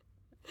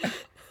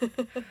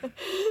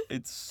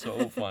 It's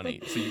so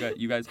funny. So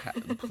you guys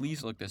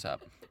please look this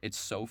up. It's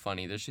so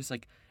funny. There's just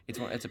like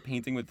it's a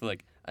painting with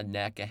like a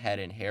neck, a head,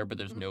 and hair, but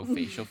there's no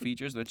facial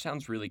features, which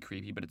sounds really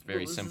creepy, but it's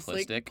very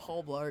simplistic. Like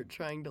Paul Blart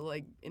trying to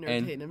like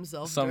entertain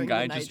himself. Some during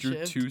guy the night just drew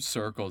shift. 2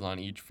 circles on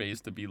each face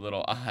to be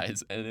little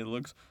eyes, and it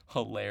looks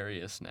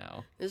hilarious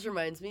now. This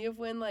reminds me of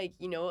when like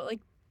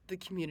the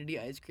community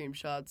ice cream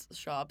shops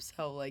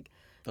how like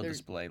They'll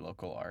display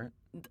local art.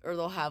 Or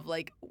they'll have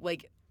like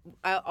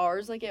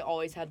ours like it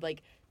always had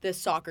like the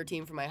soccer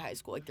team from my high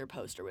school, like their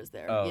poster was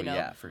there. Oh,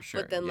 yeah, for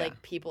sure. But then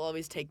like people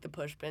always take the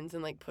push pins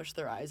and like push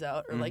their eyes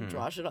out or like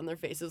draw shit on their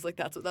faces. Like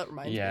that's what that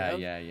reminds me of.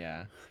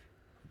 Yeah.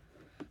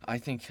 I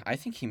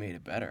think he made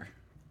it better.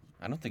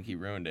 I don't think he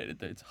ruined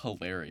it. It's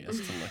hilarious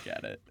to look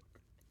at it.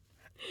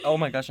 Oh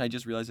my gosh, I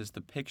just realized this. The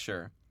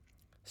picture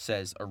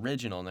says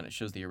original, and then it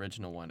shows the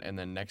original one, and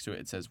then next to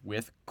it says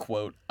with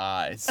quote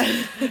eyes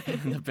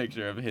in the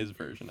picture of his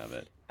version of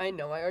it. I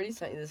know, I already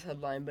sent you this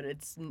headline, but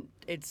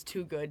it's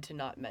too good to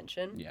not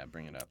mention. Yeah,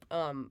 bring it up.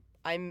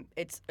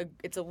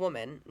 It's a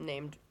woman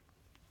named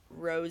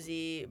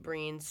Rosie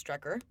Breen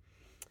Strecker,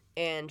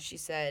 and she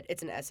said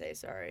it's an essay.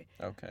 Sorry.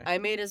 Okay. I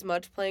made as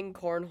much playing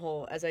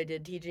cornhole as I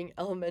did teaching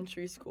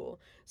elementary school,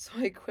 so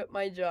I quit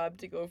my job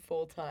to go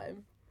full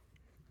time.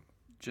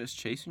 Just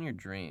chasing your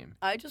dream.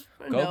 I just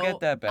want to know. Go get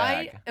that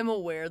bag. I am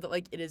aware that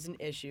like it is an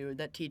issue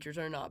that teachers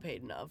are not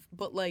paid enough,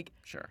 but like,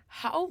 Sure.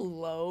 How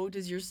low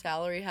does your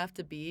salary have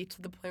to be to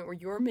the point where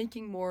you're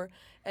making more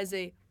as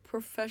a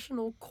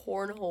professional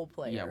cornhole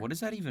player? Yeah, what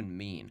does that even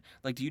mean?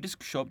 Like, do you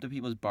just show up to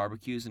people's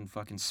barbecues and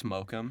fucking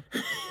smoke them,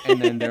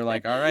 and then they're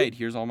like, "All right,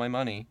 here's all my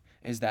money."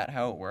 Is that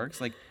how it works?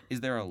 Like,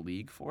 is there a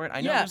league for it? I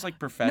know there's like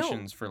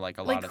professions for like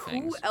a lot of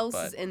things. Who else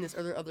is in this?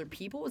 Are there other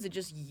people? Is it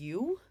just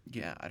you?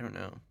 Yeah, I don't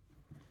know.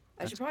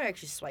 I should probably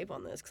actually swipe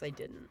on this because I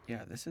didn't.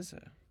 Yeah, this is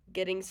a...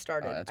 Getting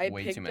started. that's I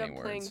way picked too many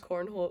up playing words.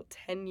 cornhole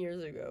 10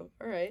 years ago.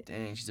 All right.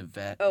 Dang, she's a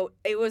vet. Oh,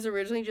 it was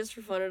originally just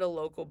for fun at a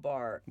local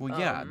bar. Well,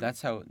 yeah,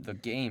 that's how the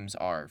games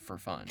are for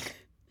fun.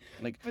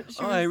 Like, But she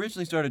I was-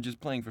 originally started just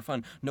playing for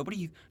fun.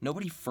 Nobody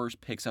first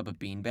picks up a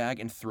beanbag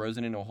and throws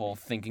it into a hole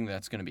thinking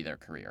that's going to be their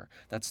career.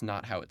 That's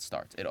not how it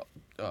starts.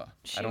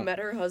 She met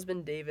her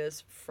husband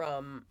Davis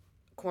from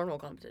cornhole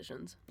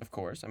competitions. Of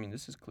course. I mean,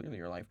 this is clearly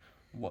her life.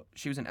 What?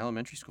 She was an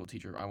elementary school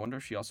teacher. I wonder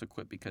if she also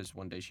quit because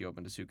one day she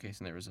opened a suitcase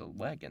and there was a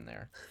leg in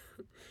there.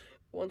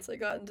 Once I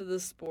got into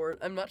this sport,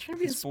 I'm not trying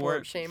to be a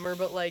sport shamer,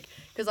 but like,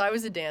 because I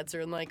was a dancer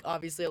and like,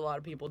 obviously a lot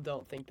of people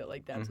don't think that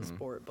like that's a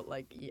sport, but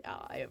like, yeah,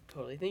 I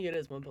totally think it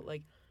is one, but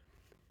like,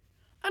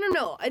 I don't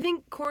know. I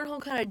think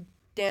cornhole kind of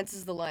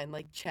dances the line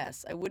like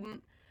chess. I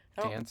don't-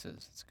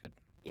 Dances. It's good.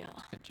 Yeah.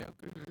 It's a good joke.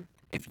 Mm-hmm.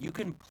 If you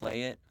can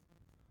play it,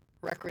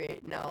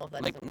 Recreate. No,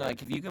 that like doesn't no,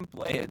 like if you can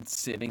play it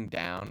sitting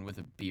down with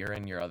a beer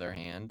in your other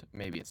hand,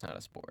 maybe it's not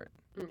a sport.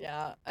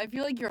 Yeah, I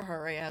feel like your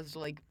heart rate has to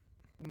like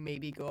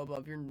maybe go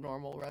above your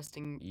normal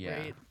resting Yeah.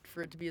 rate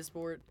for it to be a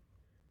sport.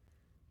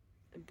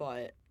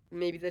 But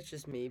maybe that's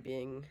just me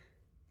being.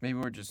 Maybe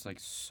we're just like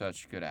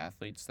such good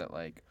athletes that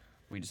like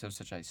we just have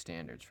such high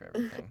standards for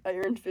everything. I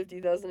earned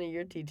 $50,000 a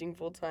year teaching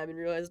full time and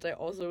realized I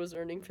also was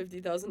earning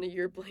 $50,000 a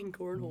year playing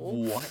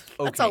cornhole. What?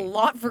 That's a Okay,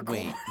 lot for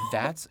Wait, cornhole.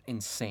 that's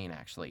insane.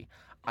 Actually,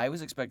 I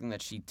was expecting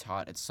that she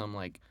taught at some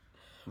like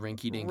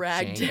rinky-dink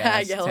Ragtag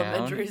chain-ass town,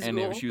 elementary and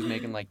school. she was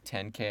making like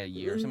 $10K a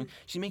year or something.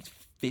 She makes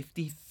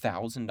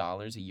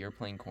 $50,000 a year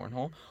playing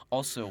cornhole.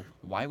 Also,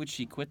 why would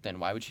she quit then?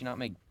 Why would she not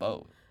make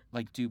both?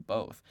 Like do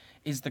both?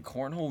 Is the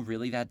cornhole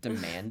really that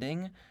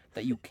demanding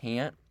that you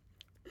can't?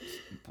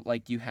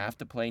 Like you have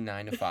to play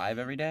 9 to 5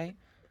 every day?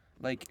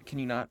 Like, can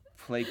you not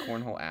play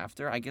cornhole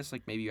after? I guess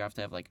like maybe you have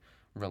to have like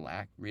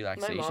My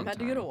relaxation mom had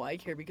to go to time. Y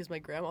Care because my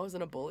grandma was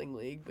in a bowling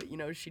league, but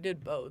she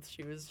did both.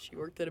 She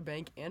worked at a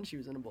bank and she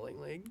was in a bowling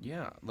league.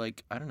 Yeah,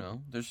 like I don't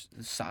know. There's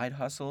a side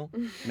hustle,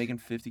 making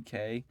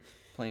 $50K,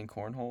 playing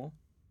cornhole.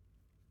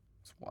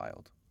 It's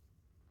wild.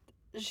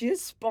 She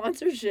has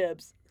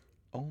sponsorships.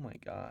 Oh my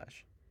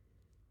gosh.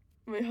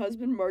 My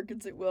husband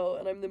markets it well,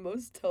 and I'm the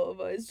most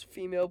televised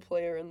female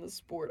player in the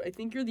sport. I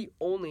think you're the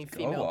only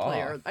female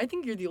player. off. I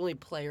think you're the only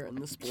player in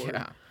the sport.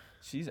 Yeah,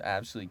 she's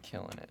absolutely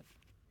killing it.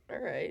 All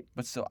right.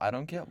 But still, I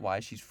don't get why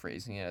she's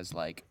phrasing it as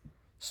like,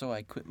 so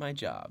I quit my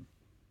job,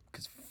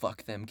 cause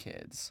fuck them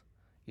kids.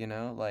 You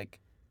know, like,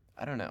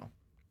 I don't know.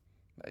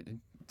 I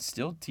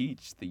still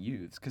teach the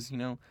youths, cause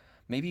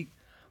maybe,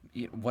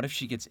 what if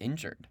she gets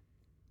injured?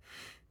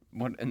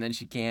 What, and then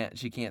she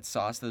can't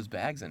sauce those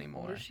bags What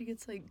anymore. if she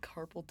gets like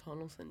carpal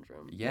tunnel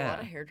syndrome? A Yeah.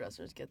 lot of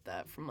hairdressers get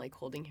that from like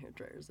holding hair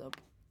dryers up.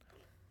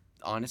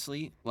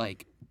 Honestly,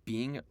 like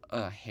being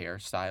a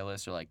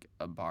hairstylist or like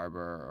a barber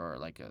or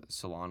like a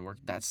salon work,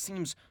 that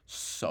seems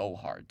so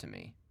hard to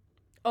me.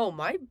 Oh,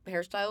 my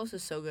hairstylist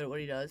is so good at what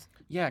he does.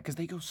 Yeah, because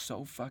they go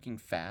so fucking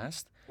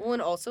fast. Well,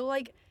 and also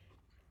like,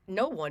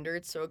 no wonder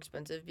it's so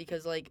expensive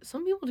because like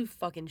some people do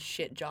fucking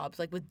shit jobs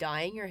like with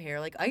dyeing your hair.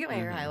 Like I get my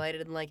hair Mhm.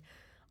 highlighted and like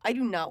I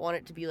do not want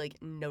it to be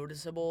like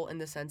noticeable in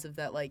the sense of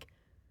that like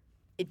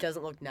it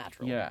doesn't look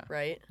natural. Yeah.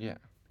 Right? Yeah.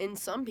 And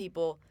some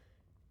people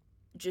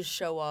just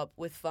show up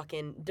with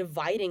fucking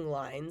dividing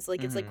lines.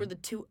 Like it's like where the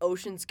two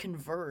oceans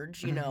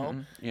converge, you know?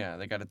 Mhm. Yeah,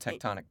 they got a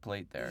tectonic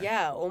plate there.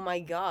 Yeah, oh my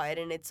god.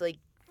 And it's like,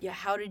 yeah,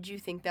 how did you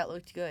think that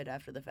looked good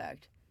after the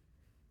fact?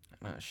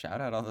 Shout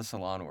out all the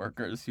salon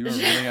workers. You are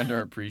really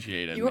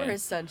underappreciated. You are man.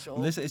 essential.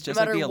 This is just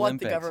no like matter the what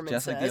Olympics. the government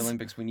Just says. like the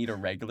Olympics, we need a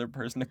regular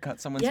person to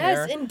cut someone's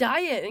Yes, hair. and dye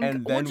it,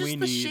 and or then just we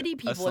the need shitty a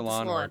people at the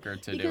salon salon. worker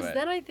to do Because it.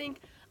 then I think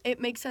it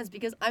makes sense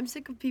because I'm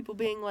sick of people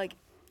being like,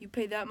 you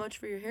pay that much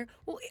for your hair?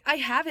 Well, I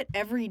have it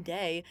every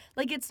day.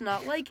 Like, it's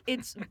not like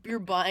you're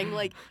buying,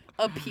 like,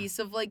 a piece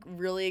of, like,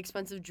 really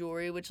expensive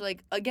jewelry, which,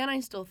 like, again,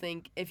 I still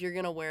think if you're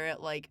gonna wear it,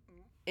 like,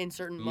 in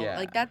certain moments,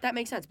 like, that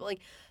makes sense. But,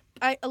 like,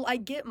 I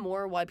get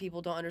more why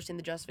people don't understand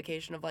the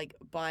justification of, like,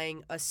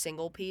 buying a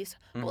single piece.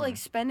 But, like,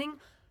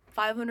 spending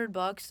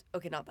 $500,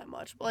 okay, not that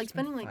much. But, like,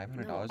 spending, like,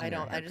 $500 no, on I your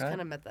don't. I just haircut?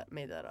 kind of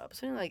made that up.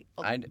 Spending, like,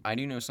 I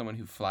do know someone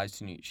who flies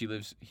to she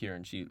lives here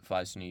and she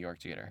flies to New York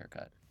to get her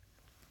haircut.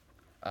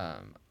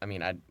 I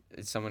mean,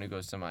 it's someone who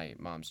goes to my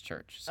mom's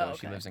church, so Oh,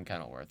 she okay. lives in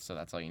Kenilworth, so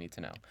that's all you need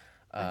to know.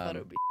 I thought it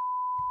would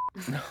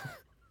be. No.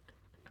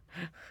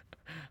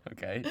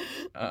 Okay.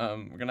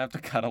 We're gonna have to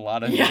cut a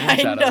lot of Yeah,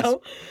 names I out of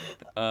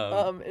this.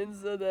 know. And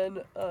so then.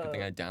 Good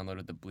thing I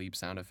downloaded the bleep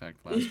sound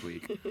effect last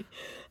week.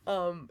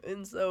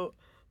 And so,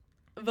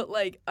 but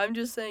like, I'm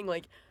just saying,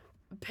 like,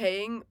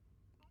 paying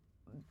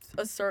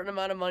a certain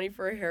amount of money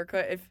for a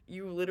haircut if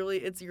you literally,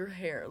 it's your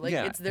hair. Like,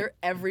 Yeah. it's there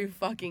every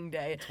fucking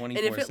day. And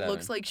if it 24/7.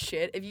 looks like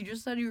shit, if you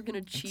just thought you were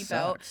gonna cheap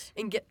out sucks.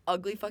 and get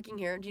ugly fucking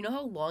hair, do you know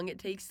how long it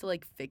takes to,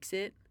 like, fix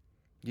it?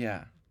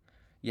 Yeah.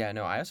 Yeah,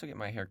 no, I also get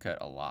my hair cut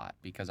a lot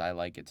because I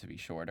like it to be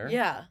shorter.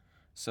 Yeah.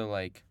 So,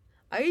 like,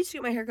 I used to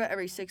get my hair cut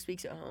every 6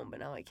 weeks at home, but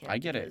now I can't. I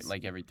get it, because-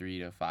 like, every 3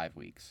 to 5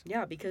 weeks.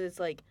 Yeah, because it's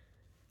like,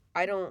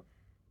 I don't.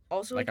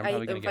 Also, Like, like, I'm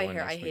probably gonna with get my one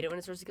hair, I next hate week. it when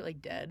it starts to get,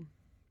 like, dead.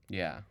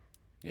 Yeah.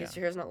 Yeah. Because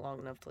your hair's not long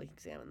enough to, like,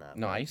 examine that.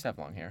 No, I used to have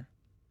long hair.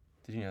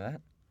 Did you know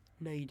that?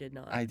 No, you did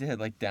not. I did,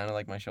 like, down to,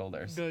 like, my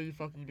shoulders. No, you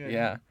fucking did.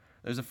 Yeah.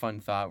 There's a fun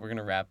thought. We're going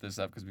to wrap this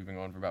up because we've been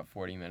going for about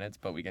 40 minutes,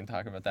 but we can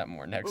talk about that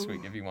more next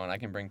week if you want. I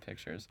can bring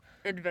pictures.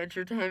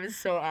 Adventure Time is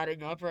so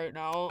adding up right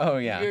now. Oh,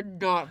 yeah. You're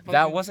not fucking...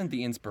 That wasn't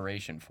the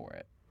inspiration for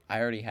it. I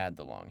already had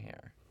the long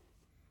hair.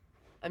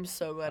 I'm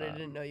so glad I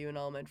didn't know you in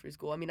elementary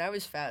school. I mean, I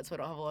was fat, so I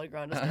don't have a lot of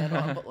ground to stand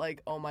on, but,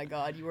 like, oh my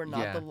god, you were not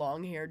Yeah. the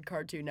long-haired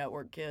Cartoon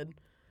Network kid.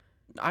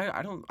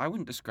 I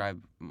wouldn't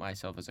describe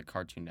myself as a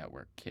Cartoon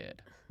Network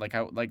kid. Like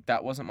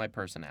that wasn't my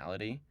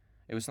personality.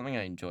 It was something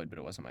I enjoyed, but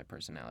it wasn't my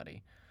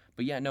personality.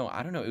 But yeah, no,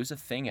 I don't know. It was a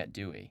thing at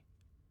Dewey.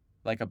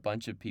 Like a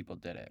bunch of people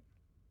did it.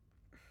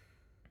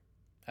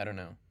 I don't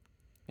know.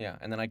 Yeah,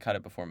 and then I cut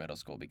it before middle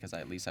school because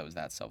at least I was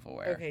that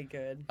self-aware. Okay,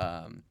 good.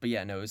 But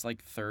yeah, no, it was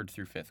like 3rd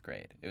through 5th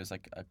grade. It was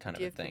like a kind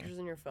Do you of a have thing. pictures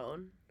on your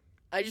phone?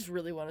 I just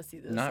really want to see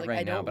this. Not like, right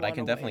I now, don't but I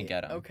can wanna definitely wait.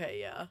 get 'em. Okay,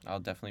 yeah. I'll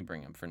definitely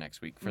bring them for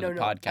next week for No, the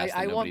no, podcast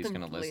I that want nobody's them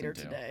going to listen later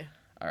to. today.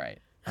 All right.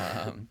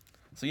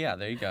 So yeah,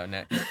 there you go.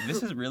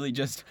 This is really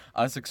just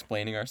us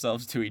explaining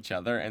ourselves to each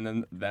other and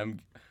then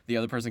the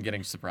other person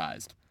getting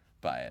surprised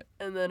by it.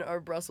 And then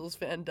our Brussels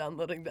fan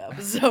downloading the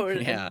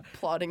episode Yeah. and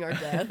plotting our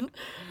death.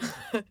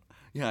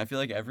 Yeah, I feel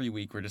like every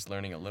week we're just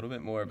learning a little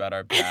bit more about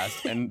our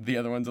past and the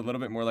other one's a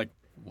little bit more like,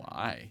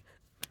 why?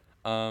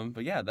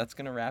 But yeah, that's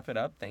going to wrap it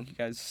up. Thank you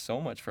guys so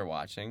much for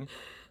watching.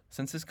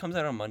 Since this comes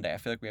out on Monday, I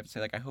feel like we have to say,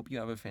 like, I hope you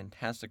have a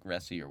fantastic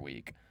rest of your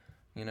week.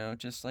 You know,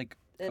 just, like...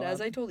 And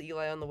as I told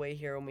Eli on the way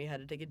here when we had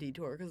to take a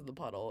detour because of the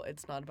puddle,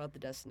 it's not about the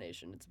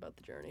destination, it's about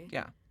the journey.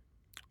 Yeah.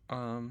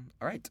 All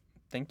right.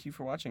 Thank you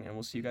for watching, and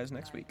we'll see you guys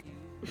next week.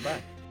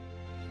 Goodbye.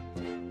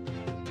 And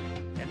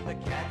the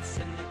cat's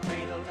in the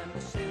cradle and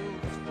the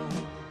silver